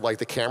correct for like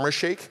the camera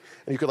shake,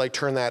 and you could like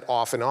turn that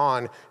off and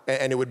on,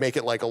 and it would make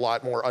it like a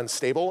lot more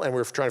unstable. And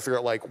we were trying to figure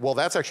out like, well,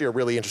 that's actually a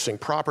really interesting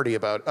property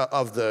about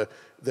of the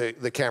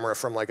camera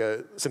from like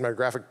a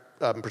cinematographic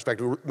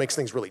perspective. It makes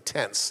things really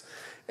tense.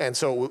 And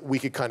so we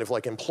could kind of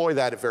like employ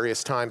that at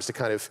various times to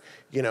kind of,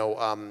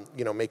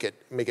 make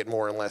it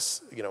more and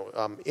less,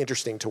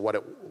 interesting to what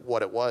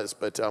it was.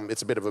 But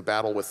it's a bit of a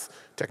battle with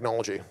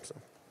technology. So.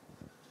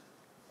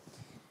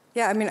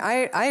 Yeah, I mean,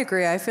 I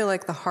agree. I feel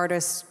like the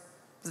hardest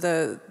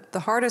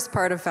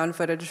part of found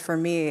footage for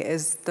me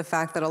is the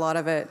fact that a lot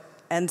of it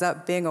ends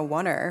up being a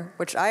oneer,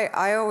 which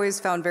I always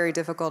found very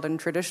difficult in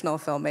traditional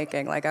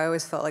filmmaking. Like, I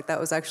always felt like that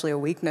was actually a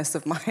weakness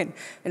of mine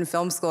in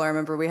film school. I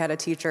remember we had a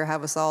teacher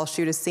have us all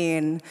shoot a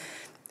scene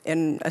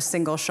in a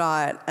single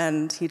shot,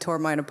 and he tore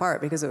mine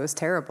apart because it was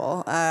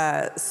terrible.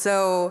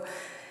 So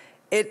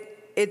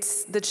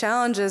it's the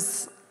challenge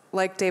is,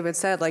 like David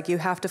said, like you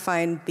have to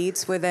find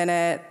beats within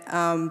it,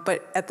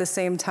 but at the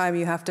same time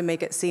you have to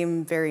make it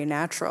seem very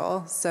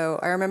natural.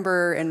 So I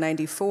remember in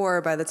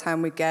 '94, by the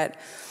time we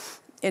get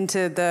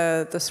into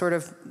the sort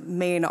of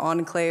main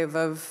enclave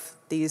of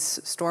these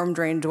storm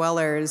drain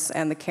dwellers,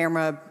 and the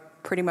camera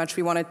pretty much,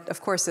 we wanted, of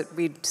course,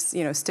 we'd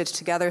stitch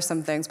together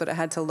some things, but it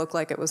had to look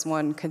like it was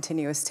one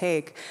continuous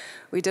take.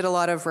 We did a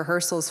lot of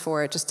rehearsals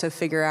for it just to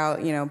figure out,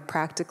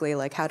 practically,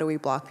 like, how do we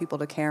block people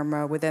to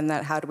camera? Within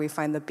that, how do we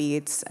find the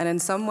beats? And in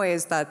some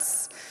ways,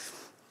 that's,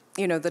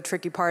 the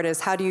tricky part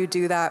is how do you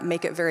do that,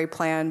 make it very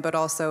planned, but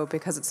also,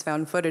 because it's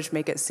found footage,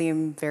 make it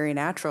seem very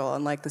natural,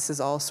 and like this is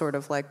all sort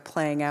of like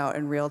playing out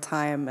in real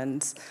time,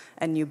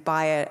 and you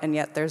buy it, and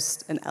yet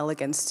there's an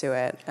elegance to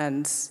it.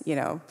 And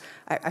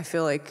I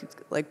feel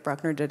like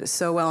Bruckner did it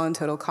so well in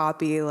Total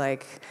Copy.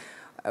 Like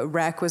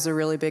Wreck was a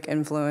really big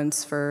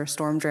influence for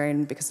Storm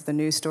Drain because of the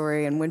news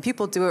story, and when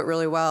people do it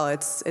really well,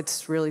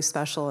 it's really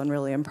special and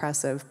really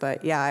impressive.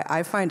 But yeah,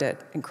 I find it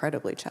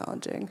incredibly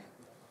challenging.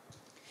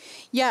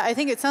 Yeah, I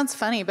think it sounds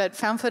funny, but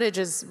found footage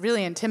is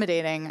really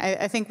intimidating.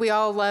 I think we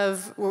all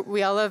love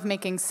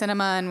making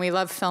cinema, and we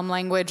love film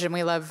language, and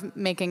we love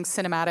making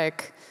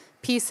cinematic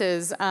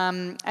pieces.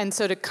 And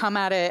so to come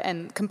at it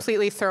and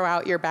completely throw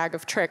out your bag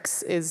of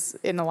tricks is,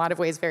 in a lot of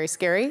ways, very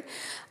scary.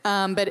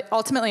 But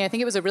ultimately, I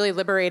think it was a really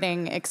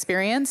liberating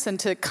experience, and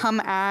to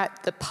come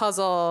at the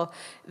puzzle,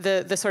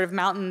 the sort of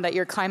mountain that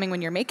you're climbing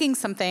when you're making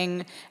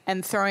something,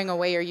 and throwing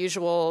away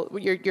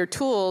your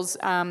tools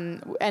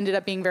ended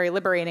up being very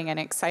liberating and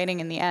exciting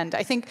in the end.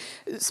 I think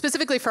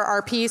specifically for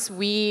our piece,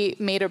 we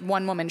made a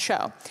one-woman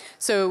show.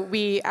 So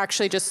we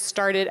actually just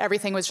started,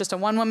 everything was just a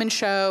one-woman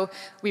show.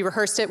 We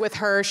rehearsed it with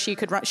her.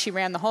 She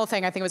ran the whole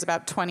thing. I think it was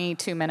about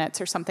 22 minutes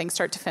or something,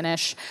 start to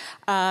finish.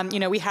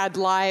 We had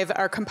live,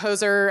 our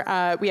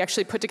composer, we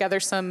actually put together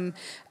some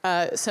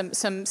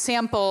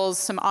samples,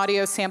 some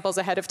audio samples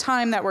ahead of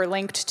time that were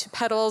linked to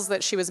pedals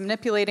that she was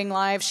manipulating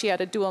live. She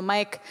had a dual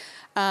mic,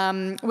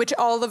 which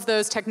all of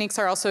those techniques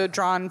are also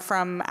drawn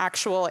from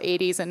actual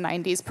 80s and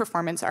 90s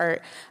performance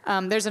art.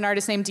 There's an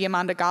artist named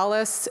Diamanda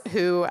Gallis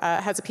who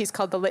has a piece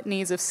called The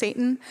Litanies of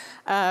Satan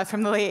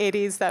from the late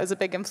 80s. That was a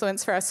big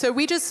influence for us. So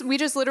we just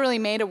literally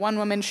made a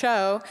one-woman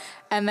show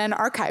and then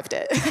archived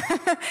it,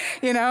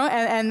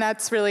 and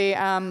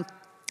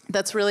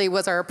that's really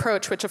was our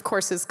approach, which of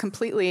course is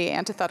completely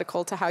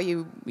antithetical to how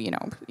you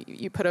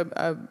put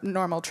a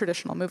normal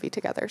traditional movie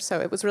together.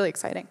 So it was really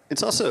exciting.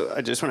 It's also,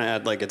 I just want to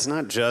add, like, it's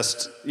not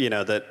just,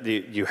 that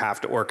you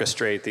have to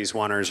orchestrate these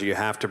oneers, you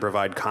have to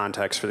provide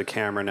context for the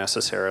camera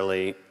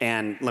necessarily.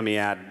 And let me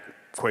add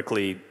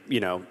quickly,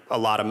 a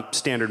lot of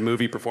standard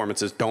movie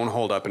performances don't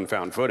hold up in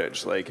found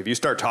footage. Like, if you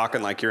start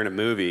talking like you're in a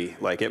movie,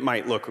 like it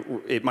might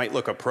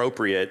look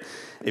appropriate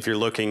if you're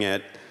looking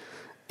at,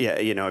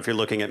 if you're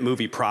looking at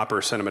movie proper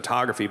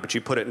cinematography, but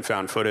you put it in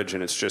found footage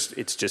and it's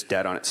just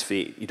dead on its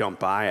feet. You don't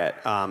buy it.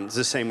 It's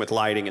the same with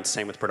lighting. It's the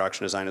same with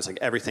production design. It's like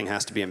everything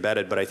has to be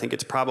embedded. But I think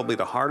it's probably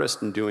the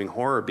hardest in doing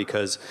horror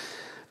because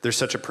there's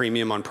such a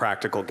premium on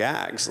practical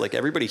gags. Like,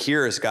 everybody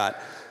here has got,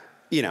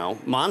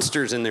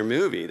 monsters in their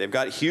movie. They've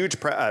got huge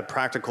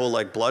practical,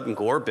 like, blood and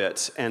gore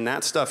bits, and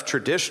that stuff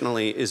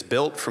traditionally is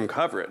built from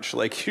coverage.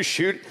 Like, you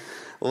shoot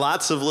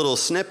lots of little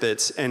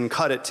snippets and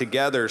cut it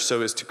together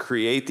so as to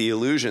create the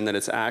illusion that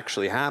it's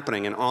actually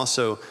happening, and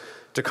also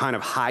to kind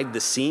of hide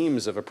the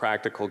seams of a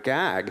practical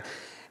gag.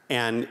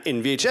 And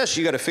in VHS,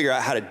 you got to figure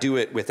out how to do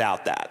it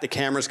without that. The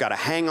camera's got to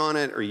hang on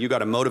it, or you got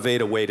to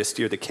motivate a way to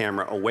steer the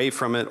camera away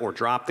from it, or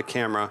drop the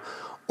camera,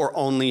 or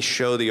only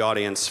show the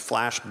audience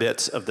flash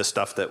bits of the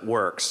stuff that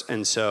works.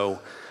 And so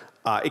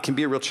it can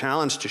be a real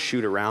challenge to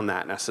shoot around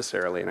that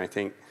necessarily. And I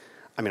think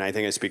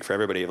I speak for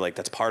everybody, like,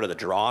 that's part of the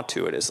draw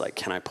to it, is like,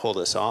 can I pull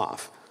this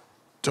off?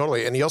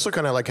 Totally, and you also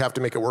kind of like have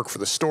to make it work for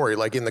the story.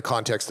 Like, in the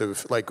context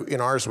of, like,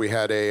 in ours, we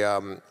had a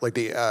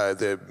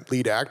the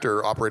lead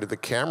actor operated the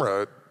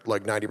camera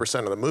like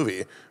 90% of the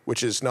movie,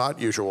 which is not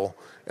usual,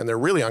 and they're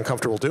really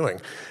uncomfortable doing.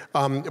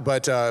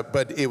 But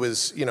it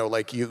was, you know,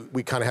 like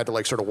we kind of had to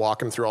like sort of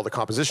walk him through all the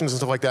compositions and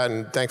stuff like that,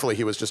 and thankfully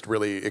he was just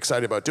really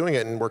excited about doing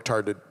it and worked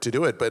hard to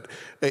do it. But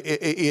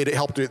it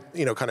helped it,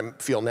 you know, kind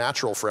of feel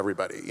natural for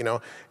everybody, you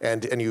know,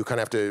 and you kind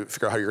of have to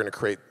figure out how you're going to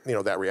create, you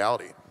know, that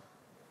reality.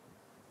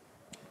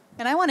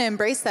 And I want to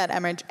embrace that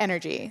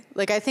energy.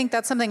 Like, I think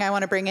that's something I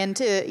want to bring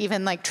into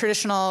even like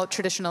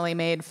traditionally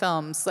made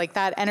films. Like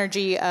that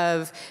energy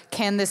of,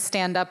 can this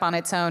stand up on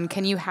its own?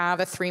 Can you have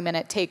a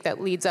 3-minute take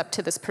that leads up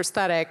to this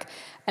prosthetic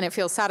and it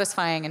feels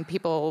satisfying and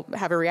people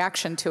have a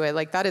reaction to it?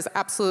 Like, that is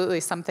absolutely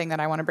something that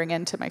I want to bring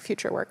into my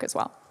future work as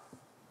well.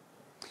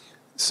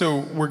 So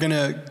we're going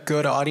to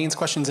go to audience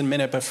questions in a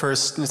minute, but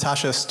first,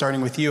 Natasha,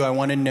 starting with you, I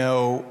want to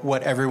know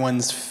what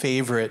everyone's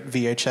favorite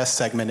VHS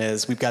segment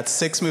is. We've got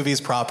 6 movies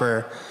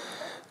proper.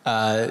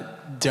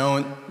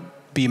 Don't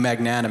be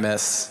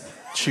magnanimous.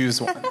 Choose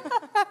one.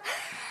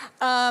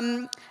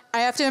 I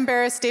have to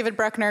embarrass David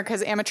Bruckner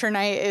because Amateur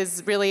Night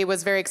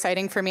was very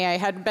exciting for me. I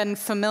had been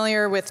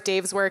familiar with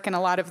Dave's work and a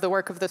lot of the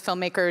work of the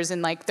filmmakers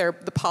in like the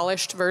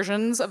polished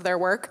versions of their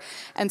work.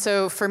 And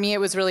so for me, it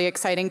was really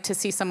exciting to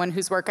see someone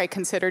whose work I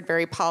considered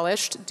very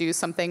polished do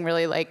something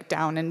really like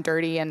down and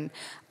dirty, and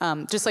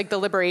just like the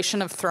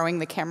liberation of throwing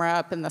the camera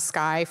up in the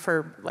sky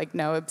for like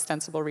no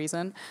ostensible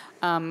reason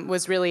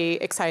was really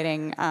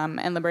exciting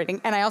and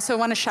liberating. And I also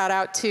want to shout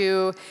out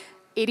to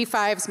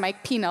 85's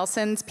Mike P.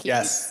 Nelson's piece.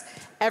 Yes.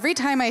 Every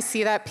time I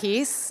see that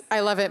piece,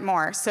 I love it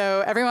more.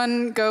 So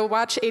everyone go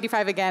watch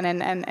 85 again,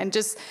 and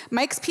just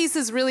Mike's piece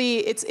is really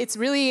it's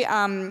really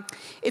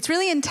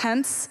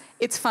intense.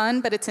 It's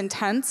fun, but it's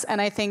intense, and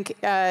I think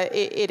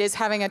it is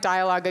having a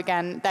dialogue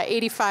again. That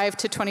 85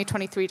 to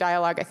 2023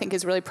 dialogue, I think,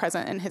 is really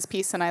present in his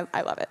piece, and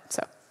I love it.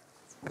 So.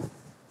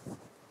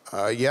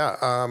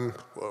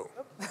 Whoa.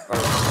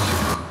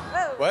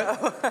 What?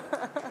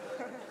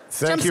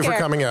 Thank you for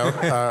coming out.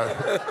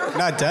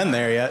 Not done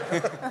there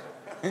yet.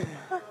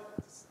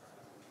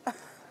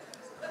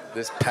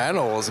 This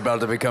panel is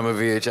about to become a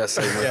VHS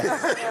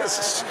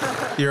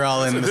segment. You're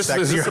all in This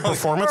is the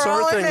performance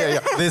art thing? Yeah.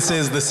 This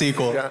is the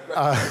sequel.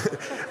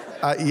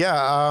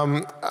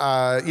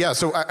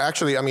 So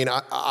actually, I mean,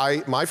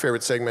 my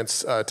favorite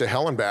segment's To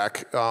Hell and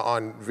Back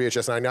on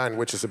VHS 99,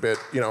 which is a bit,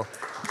 you know,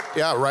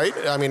 yeah, right?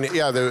 I mean,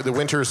 yeah, the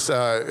Winters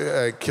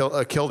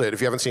killed it.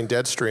 If you haven't seen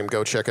Deadstream,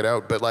 go check it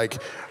out. But like,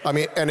 I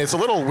mean, and it's a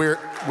little weird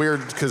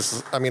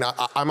because, I mean,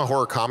 I'm a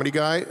horror comedy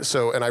guy,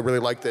 and I really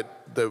like that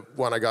the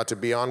one I got to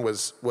be on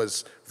was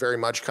very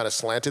much kind of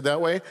slanted that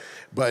way.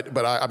 But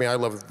I mean, I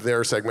love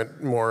their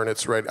segment more, and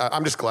it's right.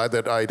 I'm just glad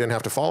that I didn't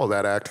have to follow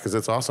that act because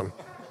it's awesome.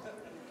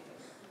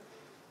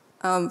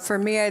 For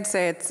me, I'd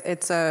say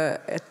it's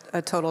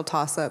a total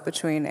toss-up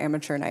between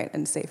Amateur Night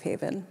and Safe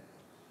Haven.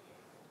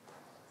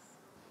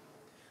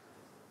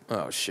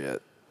 Oh,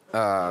 shit.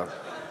 I'm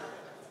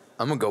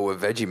going to go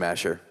with Veggie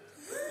Masher.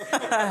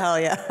 Hell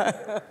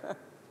yeah.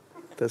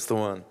 That's the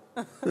one.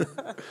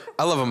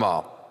 I love them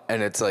all.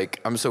 And it's like,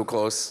 I'm so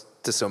close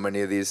to so many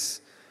of these.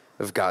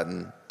 I've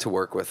gotten to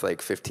work with like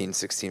 15,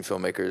 16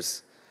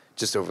 filmmakers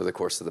just over the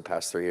course of the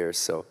past 3 years.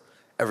 So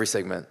every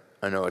segment,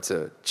 I know it's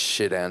a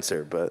shit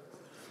answer, but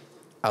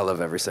I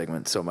love every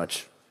segment so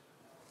much.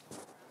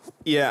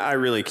 Yeah, I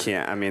really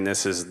can't. I mean,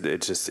 it's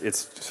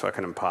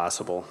fucking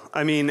impossible.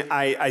 I mean,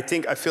 I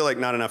feel like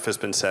not enough has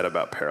been said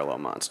about Parallel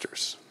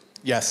Monsters.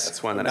 Yes.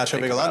 That's one that I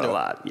think about a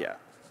lot, yeah.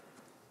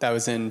 That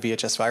was in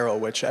VHS Viral,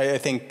 which I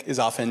think is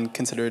often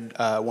considered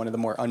one of the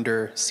more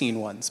under-seen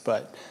ones,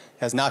 but it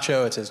has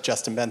Nacho, it has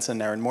Justin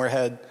Benson, Aaron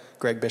Moorhead,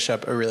 Greg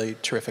Bishop, a really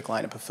terrific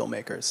lineup of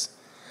filmmakers.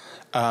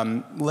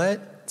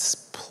 Let's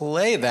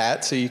play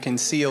that so you can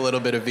see a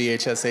little bit of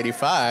VHS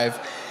 85,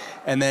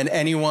 and then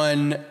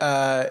anyone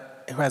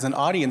who has an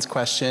audience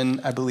question,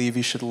 I believe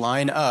you should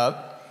line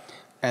up,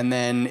 and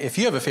then if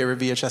you have a favorite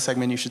VHS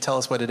segment, you should tell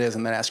us what it is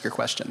and then ask your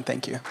question.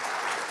 Thank you.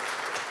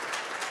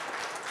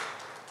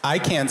 I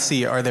can't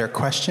see. Are there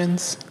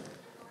questions?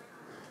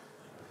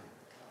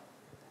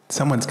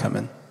 Someone's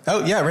coming.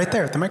 Oh, yeah, right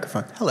there at the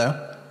microphone.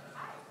 Hello.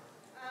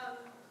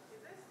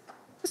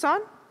 Is this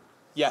on?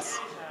 Yes.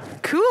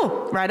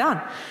 Cool. Right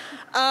on.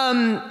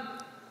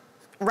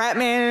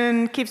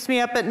 Ratman keeps me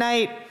up at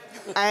night.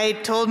 I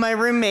told my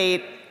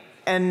roommate,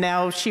 and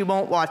now she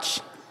won't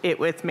watch it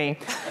with me.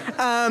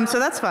 So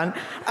that's fun.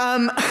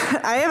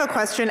 I have a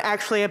question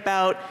actually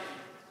about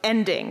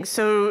ending.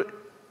 So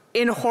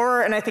in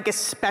horror, and I think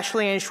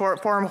especially in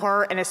short form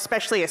horror, and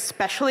especially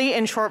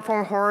in short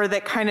form horror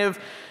that kind of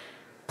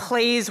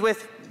plays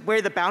with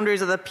where the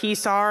boundaries of the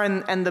piece are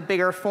and the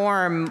bigger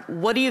form,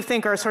 what do you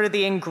think are sort of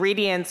the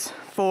ingredients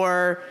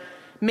for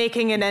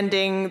making an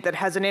ending that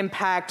has an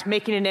impact,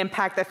 making an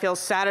impact that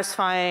feels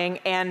satisfying,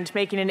 and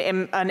making an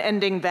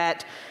ending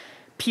that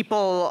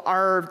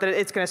that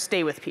it's going to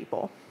stay with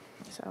people?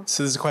 So this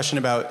is a question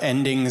about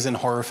endings in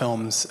horror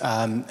films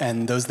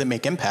and those that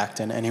make impact,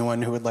 and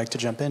anyone who would like to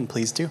jump in,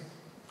 please do.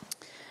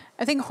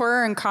 I think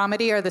horror and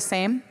comedy are the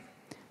same.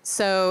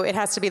 So it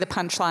has to be the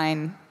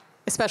punchline,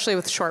 especially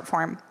with short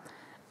form.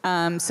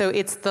 So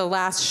it's the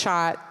last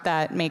shot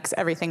that makes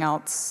everything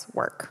else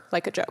work,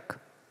 like a joke.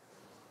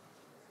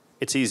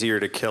 It's easier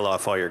to kill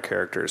off all your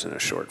characters in a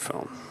short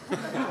film.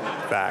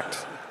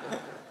 Fact.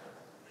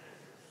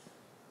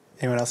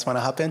 Anyone else want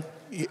to hop in?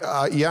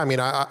 Yeah, I mean,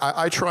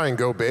 I try and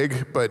go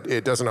big, but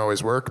it doesn't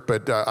always work.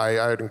 But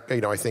I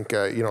think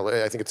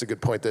it's a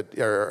good point that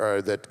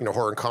that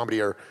horror and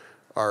comedy are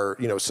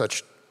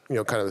such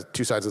kind of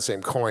two sides of the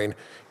same coin,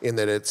 in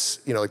that it's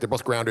like they're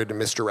both grounded in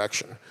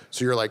misdirection.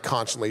 So you're like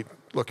constantly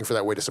looking for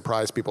that way to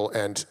surprise people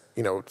and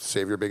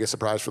save your biggest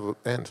surprise for the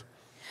end.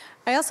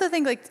 I also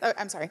think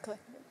I'm sorry, Chloe.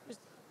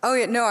 Oh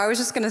yeah, no, I was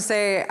just gonna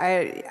say,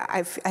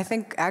 I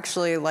think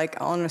actually, like,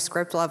 on a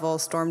script level,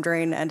 Storm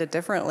Drain ended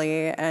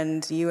differently,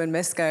 and you and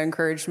Miska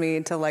encouraged me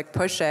to like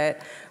push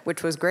it,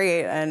 which was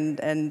great,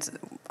 and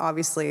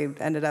obviously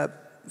ended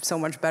up so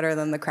much better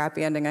than the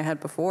crappy ending I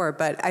had before.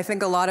 But I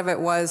think a lot of it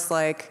was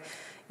like,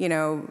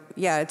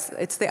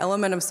 it's the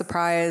element of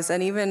surprise,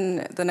 and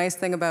even the nice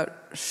thing about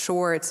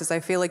shorts is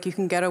I feel like you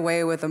can get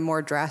away with a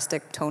more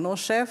drastic tonal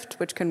shift,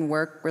 which can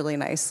work really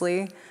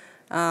nicely.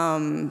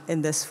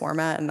 In this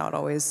format and not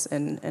always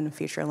in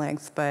feature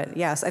length. But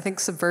yes, I think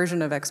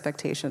subversion of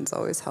expectations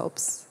always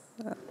helps.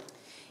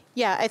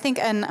 Yeah, I think,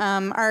 and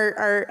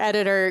our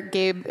editor,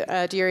 Gabe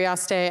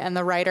Diarioste, and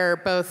the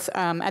writer both,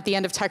 at the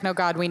end of Techno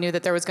God, we knew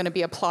that there was going to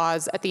be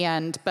applause at the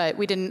end, but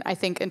we didn't, I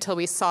think, until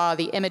we saw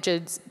the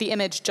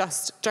image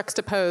just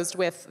juxtaposed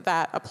with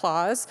that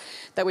applause,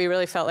 that we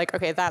really felt like,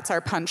 okay, that's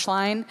our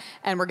punchline,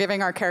 and we're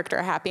giving our character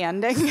a happy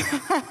ending.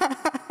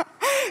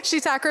 She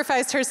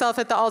sacrificed herself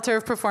at the altar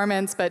of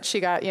performance, but she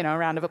got, a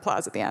round of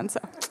applause at the end, so.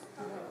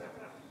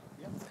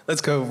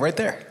 Let's go right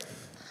there.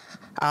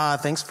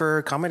 Thanks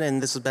for coming,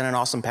 and this has been an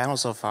awesome panel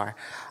so far.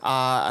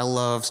 I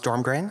love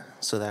Storm Drain,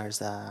 so there's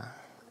that.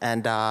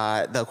 And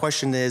the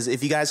question is,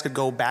 if you guys could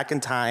go back in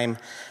time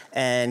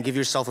and give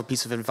yourself a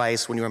piece of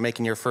advice when you were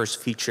making your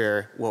first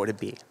feature, what would it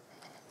be?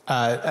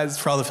 As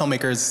for all the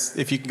filmmakers,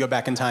 if you could go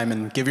back in time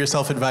and give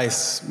yourself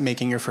advice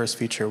making your first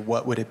feature,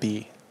 what would it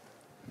be?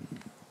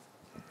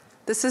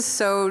 This is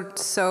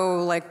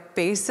so like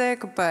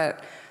basic,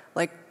 but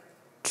like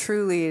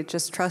truly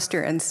just trust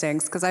your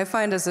instincts. Because I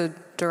find as a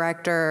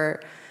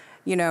director,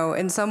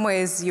 in some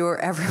ways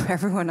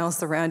everyone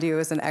else around you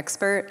is an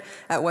expert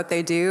at what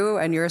they do,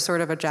 and you're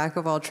sort of a jack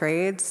of all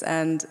trades.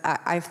 And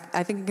I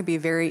think it can be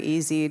very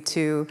easy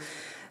to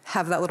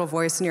have that little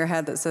voice in your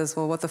head that says,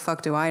 well, what the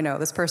fuck do I know?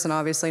 This person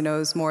obviously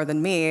knows more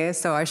than me,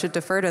 so I should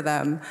defer to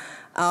them.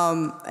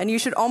 And you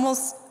should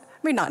almost,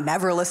 not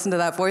never listen to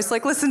that voice,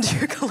 like listen to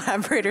your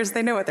collaborators,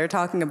 they know what they're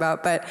talking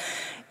about. But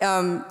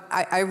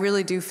I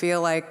really do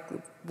feel like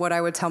what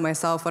I would tell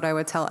myself, what I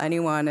would tell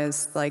anyone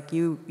is like,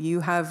 you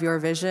have your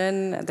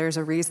vision, there's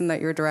a reason that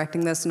you're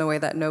directing this in a way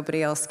that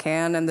nobody else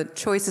can, and the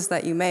choices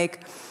that you make,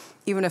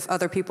 even if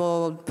other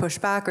people push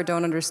back or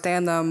don't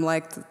understand them,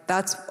 like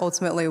that's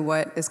ultimately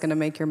what is gonna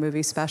make your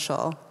movie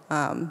special.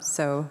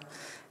 So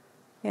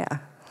yeah,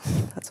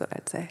 that's what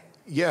I'd say.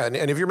 Yeah, and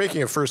if you're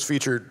making a first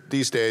feature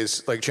these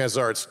days, like chances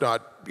are it's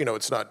not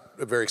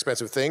a very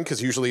expensive thing,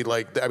 because usually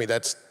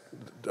there's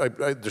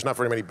not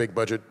very many big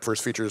budget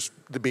first features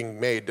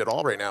being made at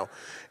all right now,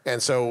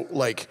 and so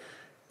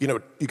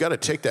you got to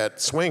take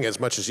that swing as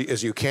much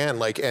as you can,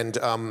 my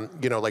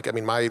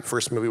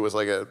first movie was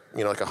like a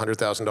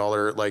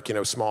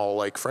 $100,000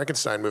 small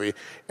Frankenstein movie,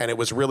 and it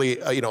was really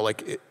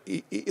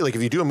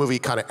if you do a movie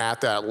kind of at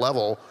that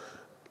level,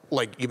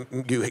 you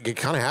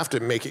kind of have to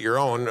make it your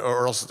own,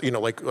 or else you're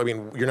never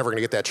going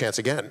to get that chance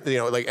again.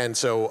 And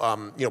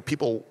so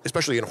people,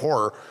 especially in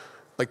horror,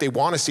 they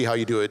want to see how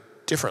you do it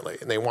differently,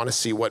 and they want to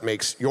see what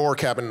makes your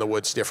Cabin in the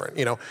Woods different.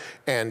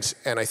 And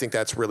I think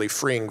that's really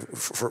freeing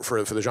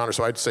for the genre.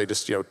 So I'd say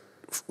just it's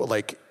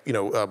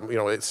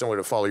similar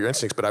to follow your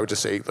instincts, but I would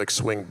just say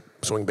swing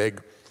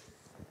big.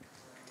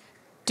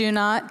 Do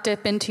not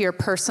dip into your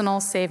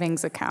personal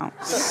savings account.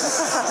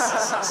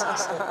 That's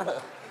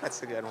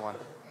a good one.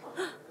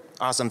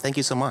 Awesome, thank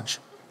you so much.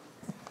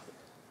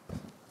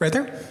 Right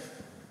there.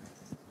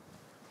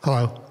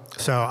 Hello.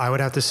 So I would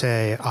have to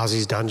say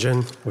Ozzy's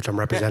Dungeon, which I'm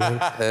representing.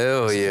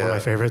 Hell yeah. One of my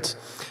favorites.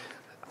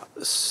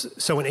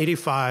 So in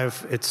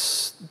 '85,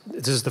 this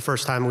is the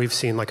first time we've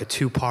seen a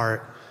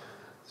two-part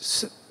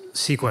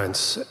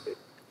sequence.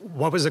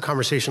 What was the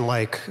conversation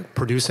like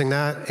producing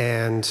that,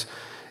 and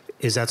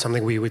is that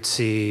something we would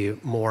see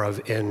more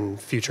of in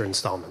future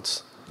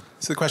installments?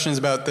 So the question is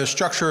about the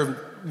structure of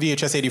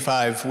VHS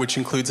 85, which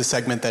includes a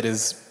segment that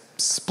is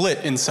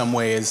split in some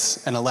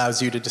ways and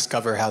allows you to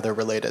discover how they're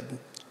related.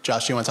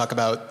 Josh, you want to talk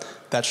about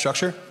that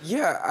structure?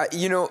 Yeah,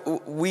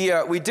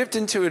 we dipped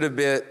into it a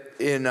bit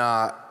in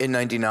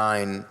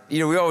 '99.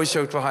 We always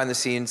joked behind the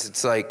scenes.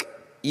 It's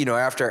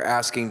after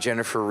asking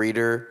Jennifer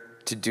Reeder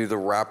to do the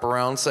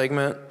wraparound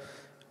segment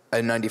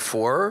in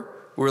 '94,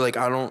 we were like,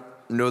 I don't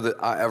know that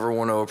I ever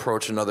want to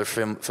approach another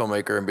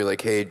filmmaker and be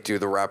like, hey, do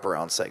the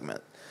wraparound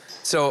segment.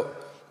 So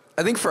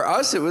I think for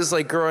us, it was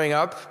growing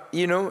up,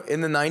 in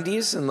the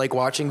 90s and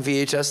watching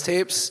VHS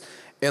tapes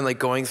and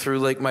going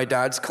through my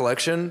dad's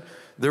collection.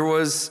 It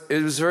was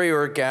very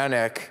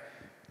organic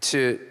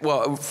to,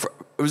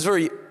 was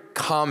very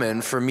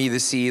common for me to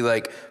see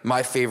like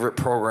my favorite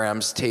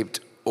programs taped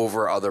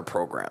over other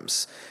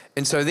programs.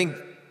 And so I think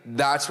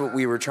that's what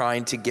we were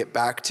trying to get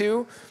back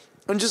to,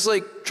 and just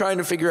like trying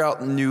to figure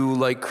out new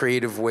like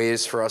creative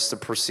ways for us to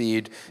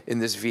proceed in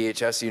this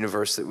VHS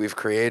universe that we've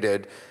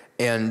created,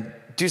 and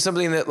do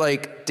something that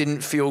like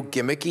didn't feel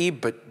gimmicky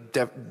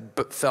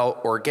but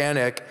felt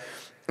organic.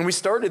 And we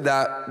started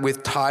that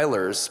with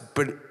Tyler's,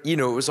 but you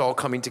know, it was all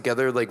coming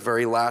together like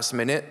very last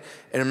minute,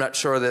 and I'm not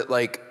sure that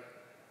like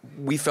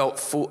we felt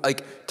full.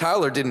 Like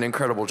Tyler did an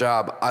incredible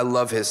job. I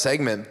love his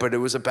segment, but it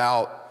was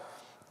about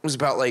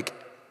like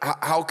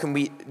how can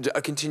we,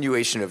 a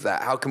continuation of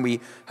that? How can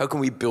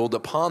we build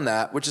upon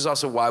that? Which is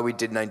also why we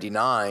did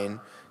 99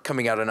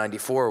 coming out of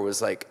 94,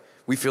 was like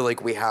we feel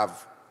like we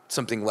have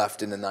something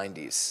left in the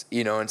 90s,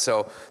 you know. And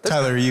so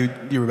Tyler, you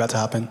were about to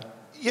hop in.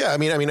 Yeah, I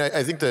mean,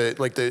 I think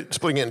the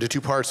splitting it into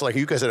two parts, like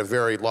you guys had a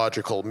very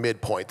logical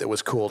midpoint that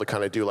was cool to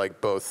kind of do like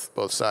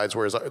both sides,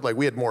 whereas like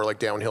we had more like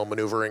downhill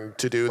maneuvering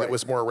to do that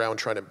was more around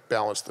trying to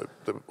balance the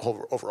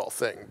whole overall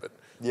thing. But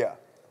yeah.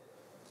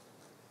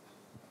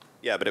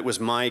 Yeah, but it was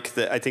Mike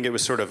that I think it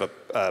was sort of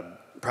a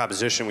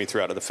proposition we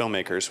threw out to the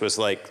filmmakers, was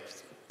like,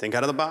 think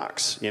out of the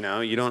box. You know,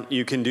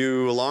 you can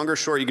do a longer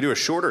short, you can do a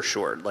shorter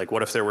short. Like,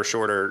 what if there were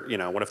shorter? You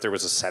know, what if there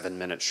was a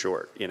 7-minute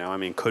short? You know, I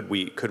mean, could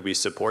we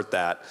support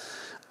that?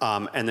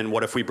 And then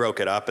what if we broke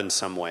it up in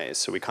some ways?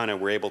 So we kind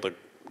of were able to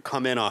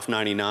come in off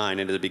 99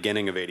 into the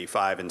beginning of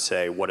 85 and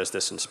say, what does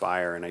this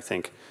inspire? And I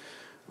think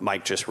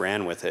Mike just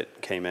ran with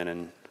it, came in,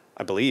 and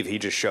I believe he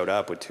just showed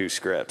up with 2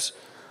 scripts.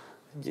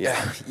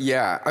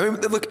 Yeah. I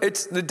mean, look,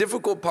 it's the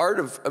difficult part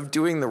of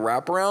doing the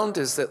wraparound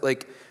is that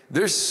like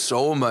there's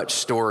so much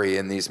story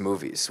in these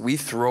movies. We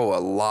throw a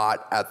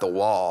lot at the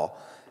wall,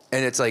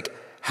 and it's like,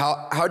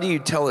 how do you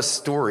tell a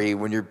story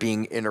when you're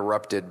being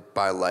interrupted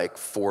by like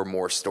 4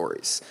 more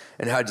stories?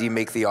 And how do you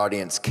make the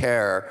audience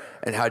care?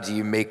 And how do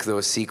you make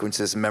those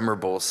sequences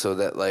memorable so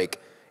that like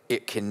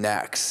it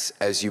connects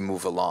as you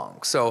move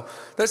along? So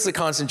that's the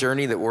constant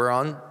journey that we're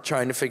on,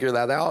 trying to figure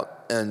that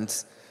out.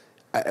 And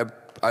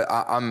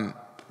I'm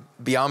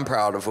beyond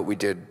proud of what we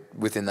did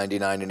within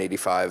 99 and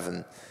 85.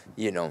 And,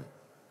 you know,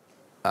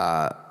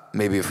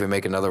 maybe if we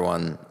make another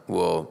one,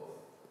 we'll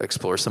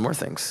explore some more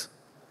things.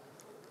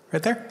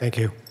 Right there. Thank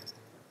you.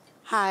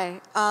 Hi.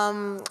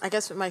 I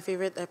guess my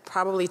favorite, they're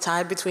probably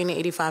tied between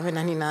 85 and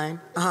 99.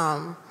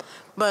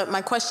 But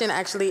my question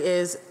actually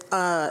is,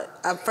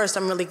 first,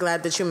 I'm really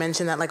glad that you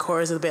mentioned that like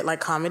horror is a bit like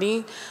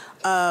comedy.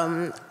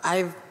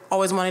 I've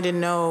always wanted to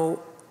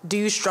know, do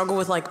you struggle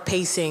with like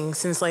pacing?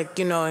 Since like,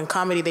 you know, in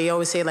comedy, they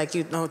always say like,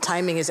 you know,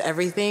 timing is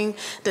everything.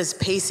 Does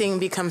pacing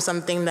become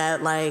something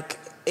that like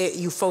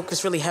you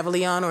focus really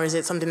heavily on, or is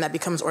it something that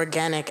becomes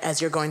organic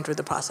as you're going through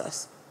the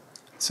process?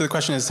 So the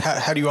question is,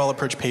 how do you all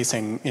approach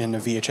pacing in a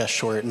VHS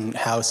short, and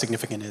how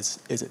significant is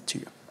it to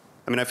you?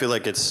 I mean, I feel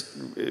like it's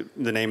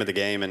the name of the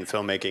game in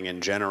filmmaking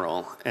in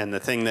general. And the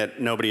thing that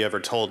nobody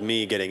ever told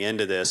me getting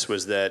into this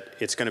was that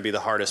it's going to be the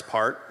hardest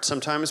part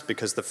sometimes,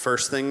 because the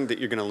first thing that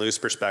you're going to lose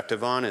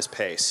perspective on is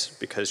pace,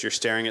 because you're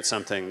staring at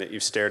something that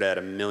you've stared at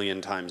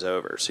 1,000,000 times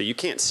over. So you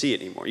can't see it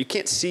anymore. You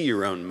can't see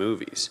your own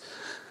movies.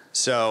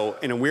 So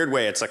in a weird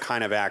way, it's a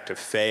kind of act of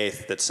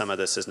faith that some of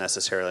this is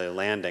necessarily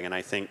landing. And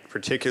I think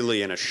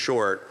particularly in a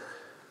short,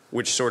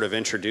 which sort of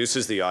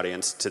introduces the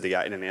audience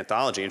to in an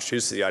anthology,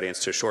 introduces the audience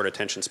to a short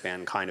attention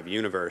span kind of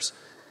universe,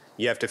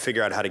 you have to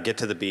figure out how to get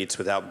to the beats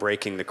without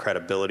breaking the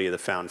credibility of the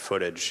found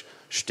footage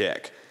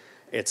shtick.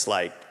 It's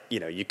like,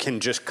 you know, you can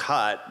just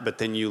cut, but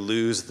then you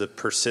lose the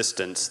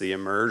persistence, the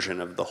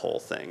immersion of the whole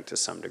thing to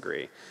some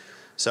degree.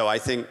 So I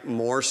think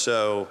more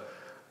so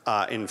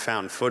in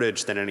found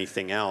footage than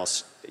anything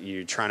else,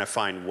 you're trying to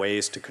find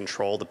ways to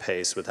control the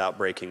pace without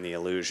breaking the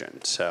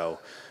illusion. So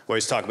we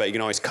always talk about, you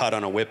can always cut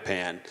on a whip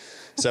pan.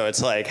 So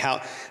it's like,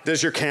 how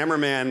does your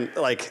cameraman,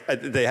 like,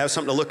 they have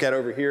something to look at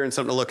over here and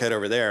something to look at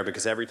over there,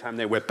 because every time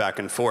they whip back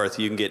and forth,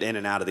 you can get in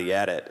and out of the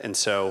edit. And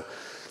so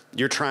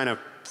you're trying to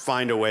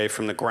find a way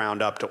from the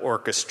ground up to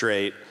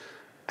orchestrate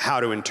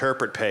how to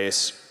interpret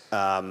pace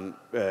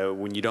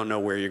when you don't know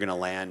where you're going to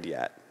land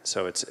yet.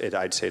 So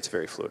I'd say it's a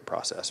very fluid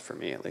process for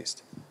me, at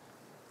least.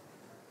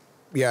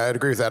 Yeah, I'd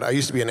agree with that. I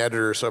used to be an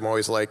editor, so I'm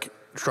always like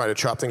trying to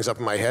chop things up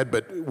in my head,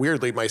 but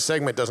weirdly, my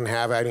segment doesn't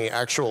have any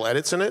actual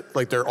edits in it.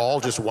 Like, they're all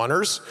just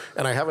oneers,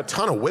 and I have a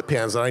ton of whip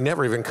pans that I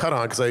never even cut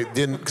on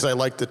because I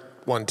liked the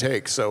one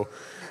take. So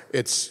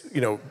it's,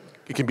 you know,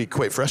 it can be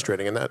quite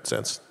frustrating in that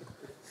sense.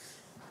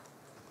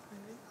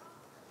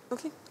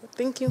 Okay,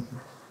 thank you.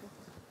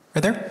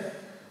 Right there.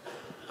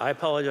 I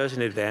apologize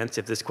in advance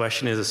if this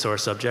question is a sore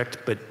subject,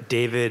 but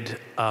David,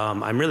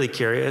 I'm really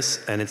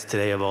curious, and it's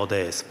today of all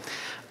days.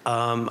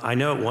 I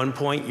know at one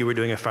point you were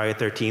doing a Friday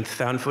the 13th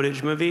found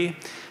footage movie,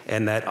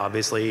 and that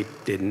obviously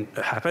didn't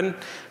happen.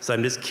 So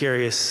I'm just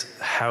curious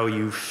how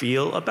you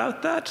feel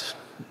about that.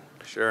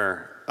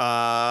 Sure.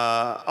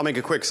 I'll make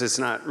it quick because it's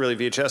not really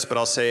VHS, but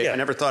I'll say I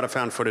never thought a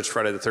found footage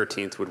Friday the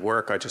 13th would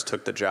work. I just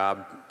took the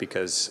job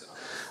because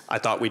I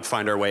thought we'd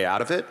find our way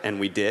out of it, and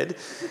we did.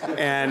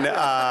 And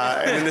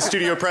then the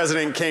studio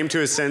president came to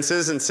his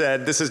senses and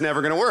said, "This is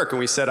never going to work." And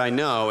we said, "I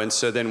know." And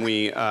so then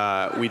we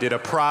did a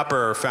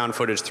proper found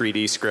footage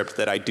 3D script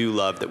that I do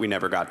love that we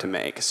never got to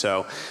make.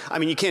 So, I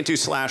mean, you can't do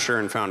slasher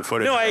and found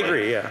footage. No, I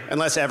agree, yeah.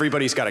 Unless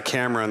everybody's got a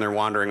camera and they're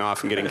wandering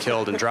off and getting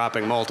killed and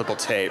dropping multiple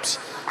tapes.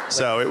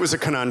 So it was a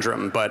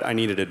conundrum, but I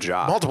needed a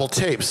job. Multiple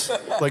tapes.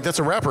 Like, that's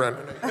a wrapper.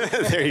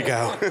 There you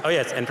go. Oh,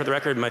 yes, and for the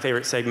record, my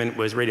favorite segment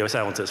was radio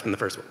silences from the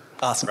first one.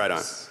 Awesome. Right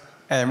on.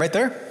 And right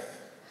there.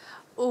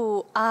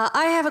 Ooh,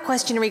 I have a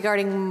question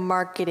regarding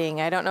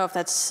marketing. I don't know if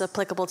that's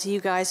applicable to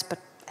you guys, but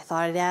I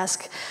thought I'd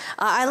ask.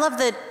 I love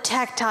the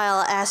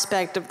tactile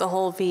aspect of the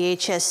whole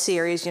VHS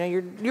series. You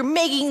know, you're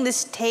making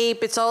this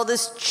tape. It's all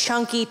this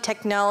chunky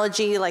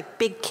technology, like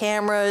big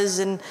cameras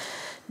and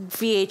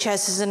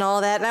VHSs and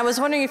all that. And I was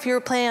wondering if you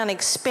were planning on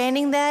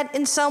expanding that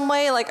in some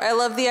way. Like, I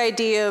love the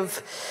idea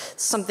of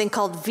something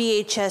called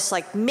VHS,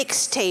 like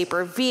mixtape,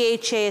 or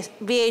VHS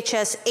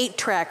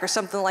 8-track or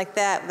something like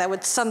that. That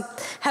would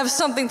have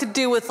something to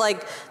do with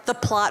like the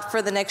plot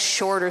for the next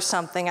short or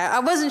something. I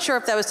wasn't sure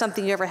if that was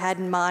something you ever had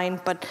in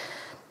mind, but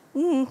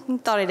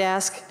thought I'd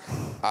ask.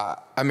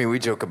 I mean, we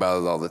joke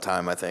about it all the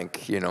time, I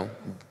think, you know,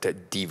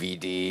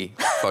 DVD,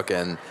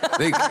 fucking, I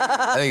think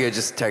I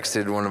just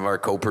texted one of our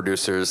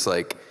co-producers,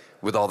 like,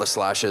 with all the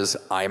slashes,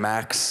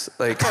 IMAX,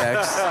 like,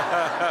 text.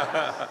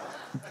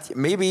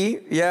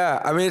 Maybe,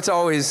 yeah. I mean, it's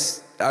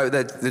always,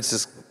 it's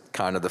just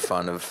kind of the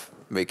fun of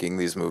making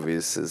these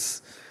movies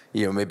is,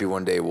 you know, maybe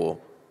one day we'll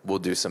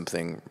do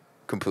something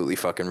completely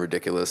fucking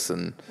ridiculous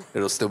and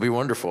it'll still be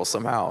wonderful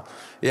somehow.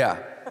 Yeah.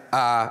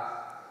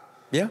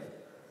 Yeah.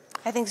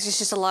 I think it's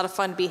just a lot of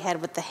fun to be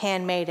had with the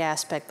handmade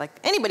aspect. Like,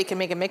 anybody can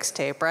make a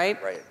mixtape,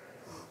 right? Right.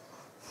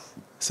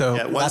 So,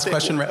 last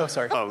question. Oh,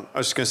 sorry. Oh, I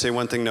was just going to say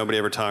one thing nobody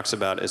ever talks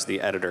about is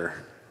the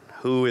editor.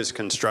 Who is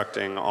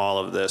constructing all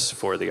of this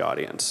for the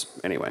audience?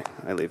 Anyway,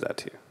 I leave that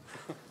to you.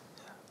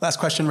 Last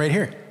question right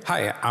here.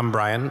 Hi, I'm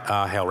Brian.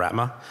 Hail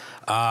Ratma.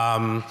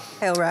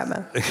 Hail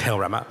Ratma. Hail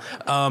Ratma.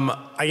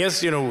 I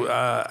guess, you know,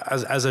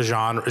 as a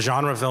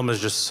genre film is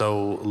just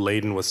so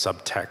laden with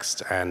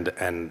subtext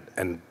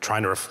and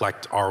trying to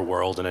reflect our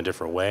world in a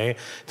different way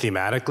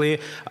thematically.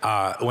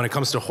 When it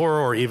comes to horror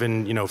or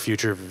even, you know,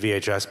 future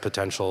VHS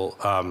potential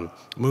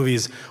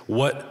movies,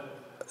 what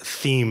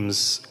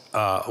themes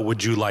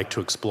would you like to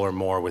explore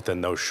more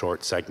within those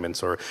short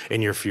segments or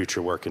in your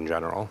future work in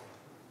general?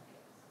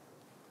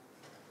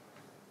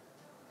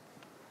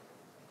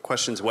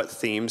 Questions, what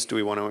themes do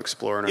we want to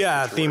explore in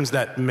our future themes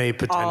work? that may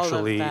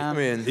potentially, I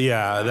mean,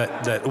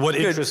 that what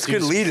interests you.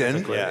 Good lead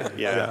in.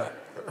 Yeah.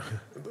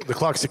 The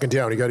clock's ticking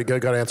down. You got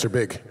to answer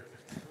big.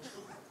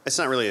 It's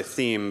not really a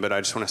theme, but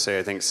I just want to say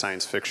I think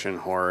science fiction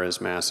horror is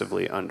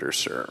massively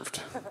underserved.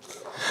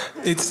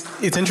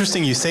 It's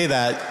interesting you say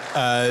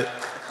that.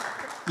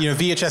 You know,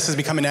 VHS has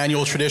become an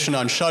annual tradition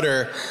on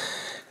Shudder,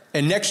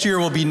 and next year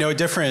will be no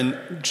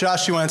different.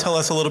 Josh, you want to tell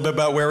us a little bit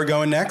about where we're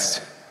going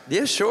next?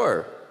 Yeah,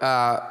 sure.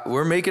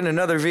 We're making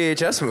another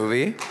VHS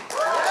movie.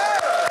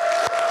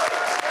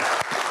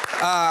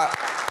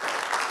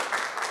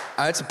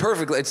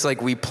 It's like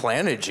we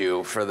planted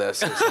you for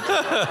this. You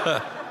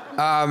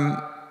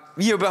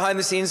know, behind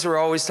the scenes, we're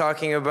always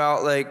talking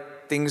about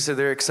like things that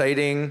are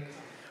exciting.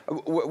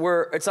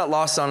 It's not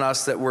lost on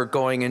us that we're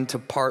going into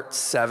part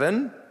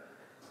 7.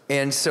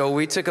 And so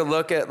we took a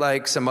look at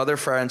like some other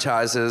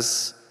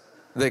franchises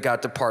that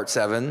got to part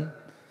 7.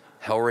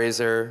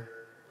 Hellraiser,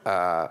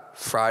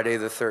 Friday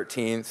the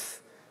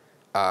 13th,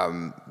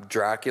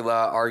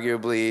 Dracula,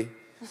 arguably,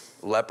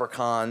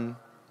 Leprechaun,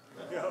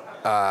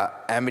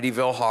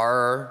 Amityville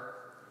Horror.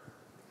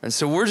 And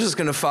so we're just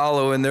gonna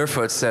follow in their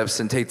footsteps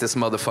and take this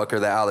motherfucker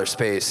to outer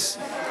space.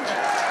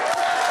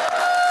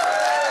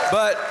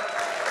 But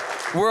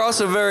we're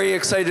also very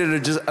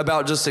excited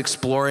about just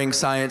exploring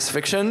science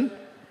fiction.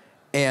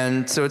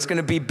 And so it's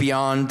gonna be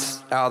beyond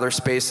outer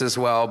space as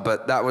well,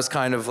 but that was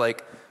kind of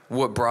like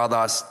what brought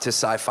us to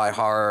sci-fi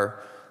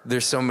horror.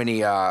 There's so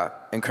many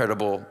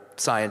incredible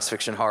science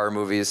fiction horror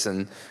movies,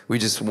 and we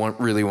just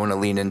really want to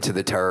lean into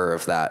the terror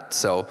of that.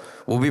 So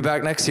we'll be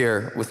back next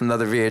year with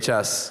another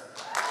VHS.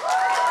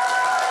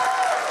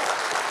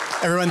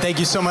 Everyone, thank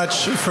you so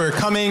much for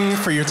coming,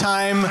 for your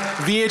time.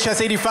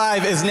 VHS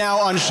 85 is now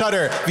on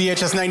Shudder.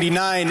 VHS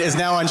 99 is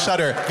now on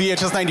Shudder.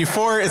 VHS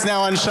 94 is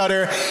now on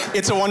Shudder.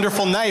 It's a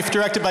Wonderful Knife,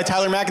 directed by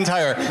Tyler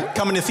MacIntyre,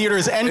 coming to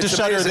theaters and to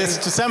Shudder this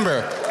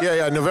December.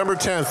 Yeah, November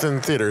 10th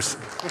in theaters.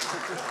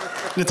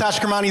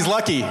 Natasha Kermani's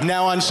Lucky,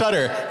 now on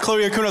Shudder.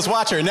 Chloe Okuno's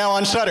Watcher, now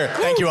on Shudder.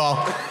 Thank you all.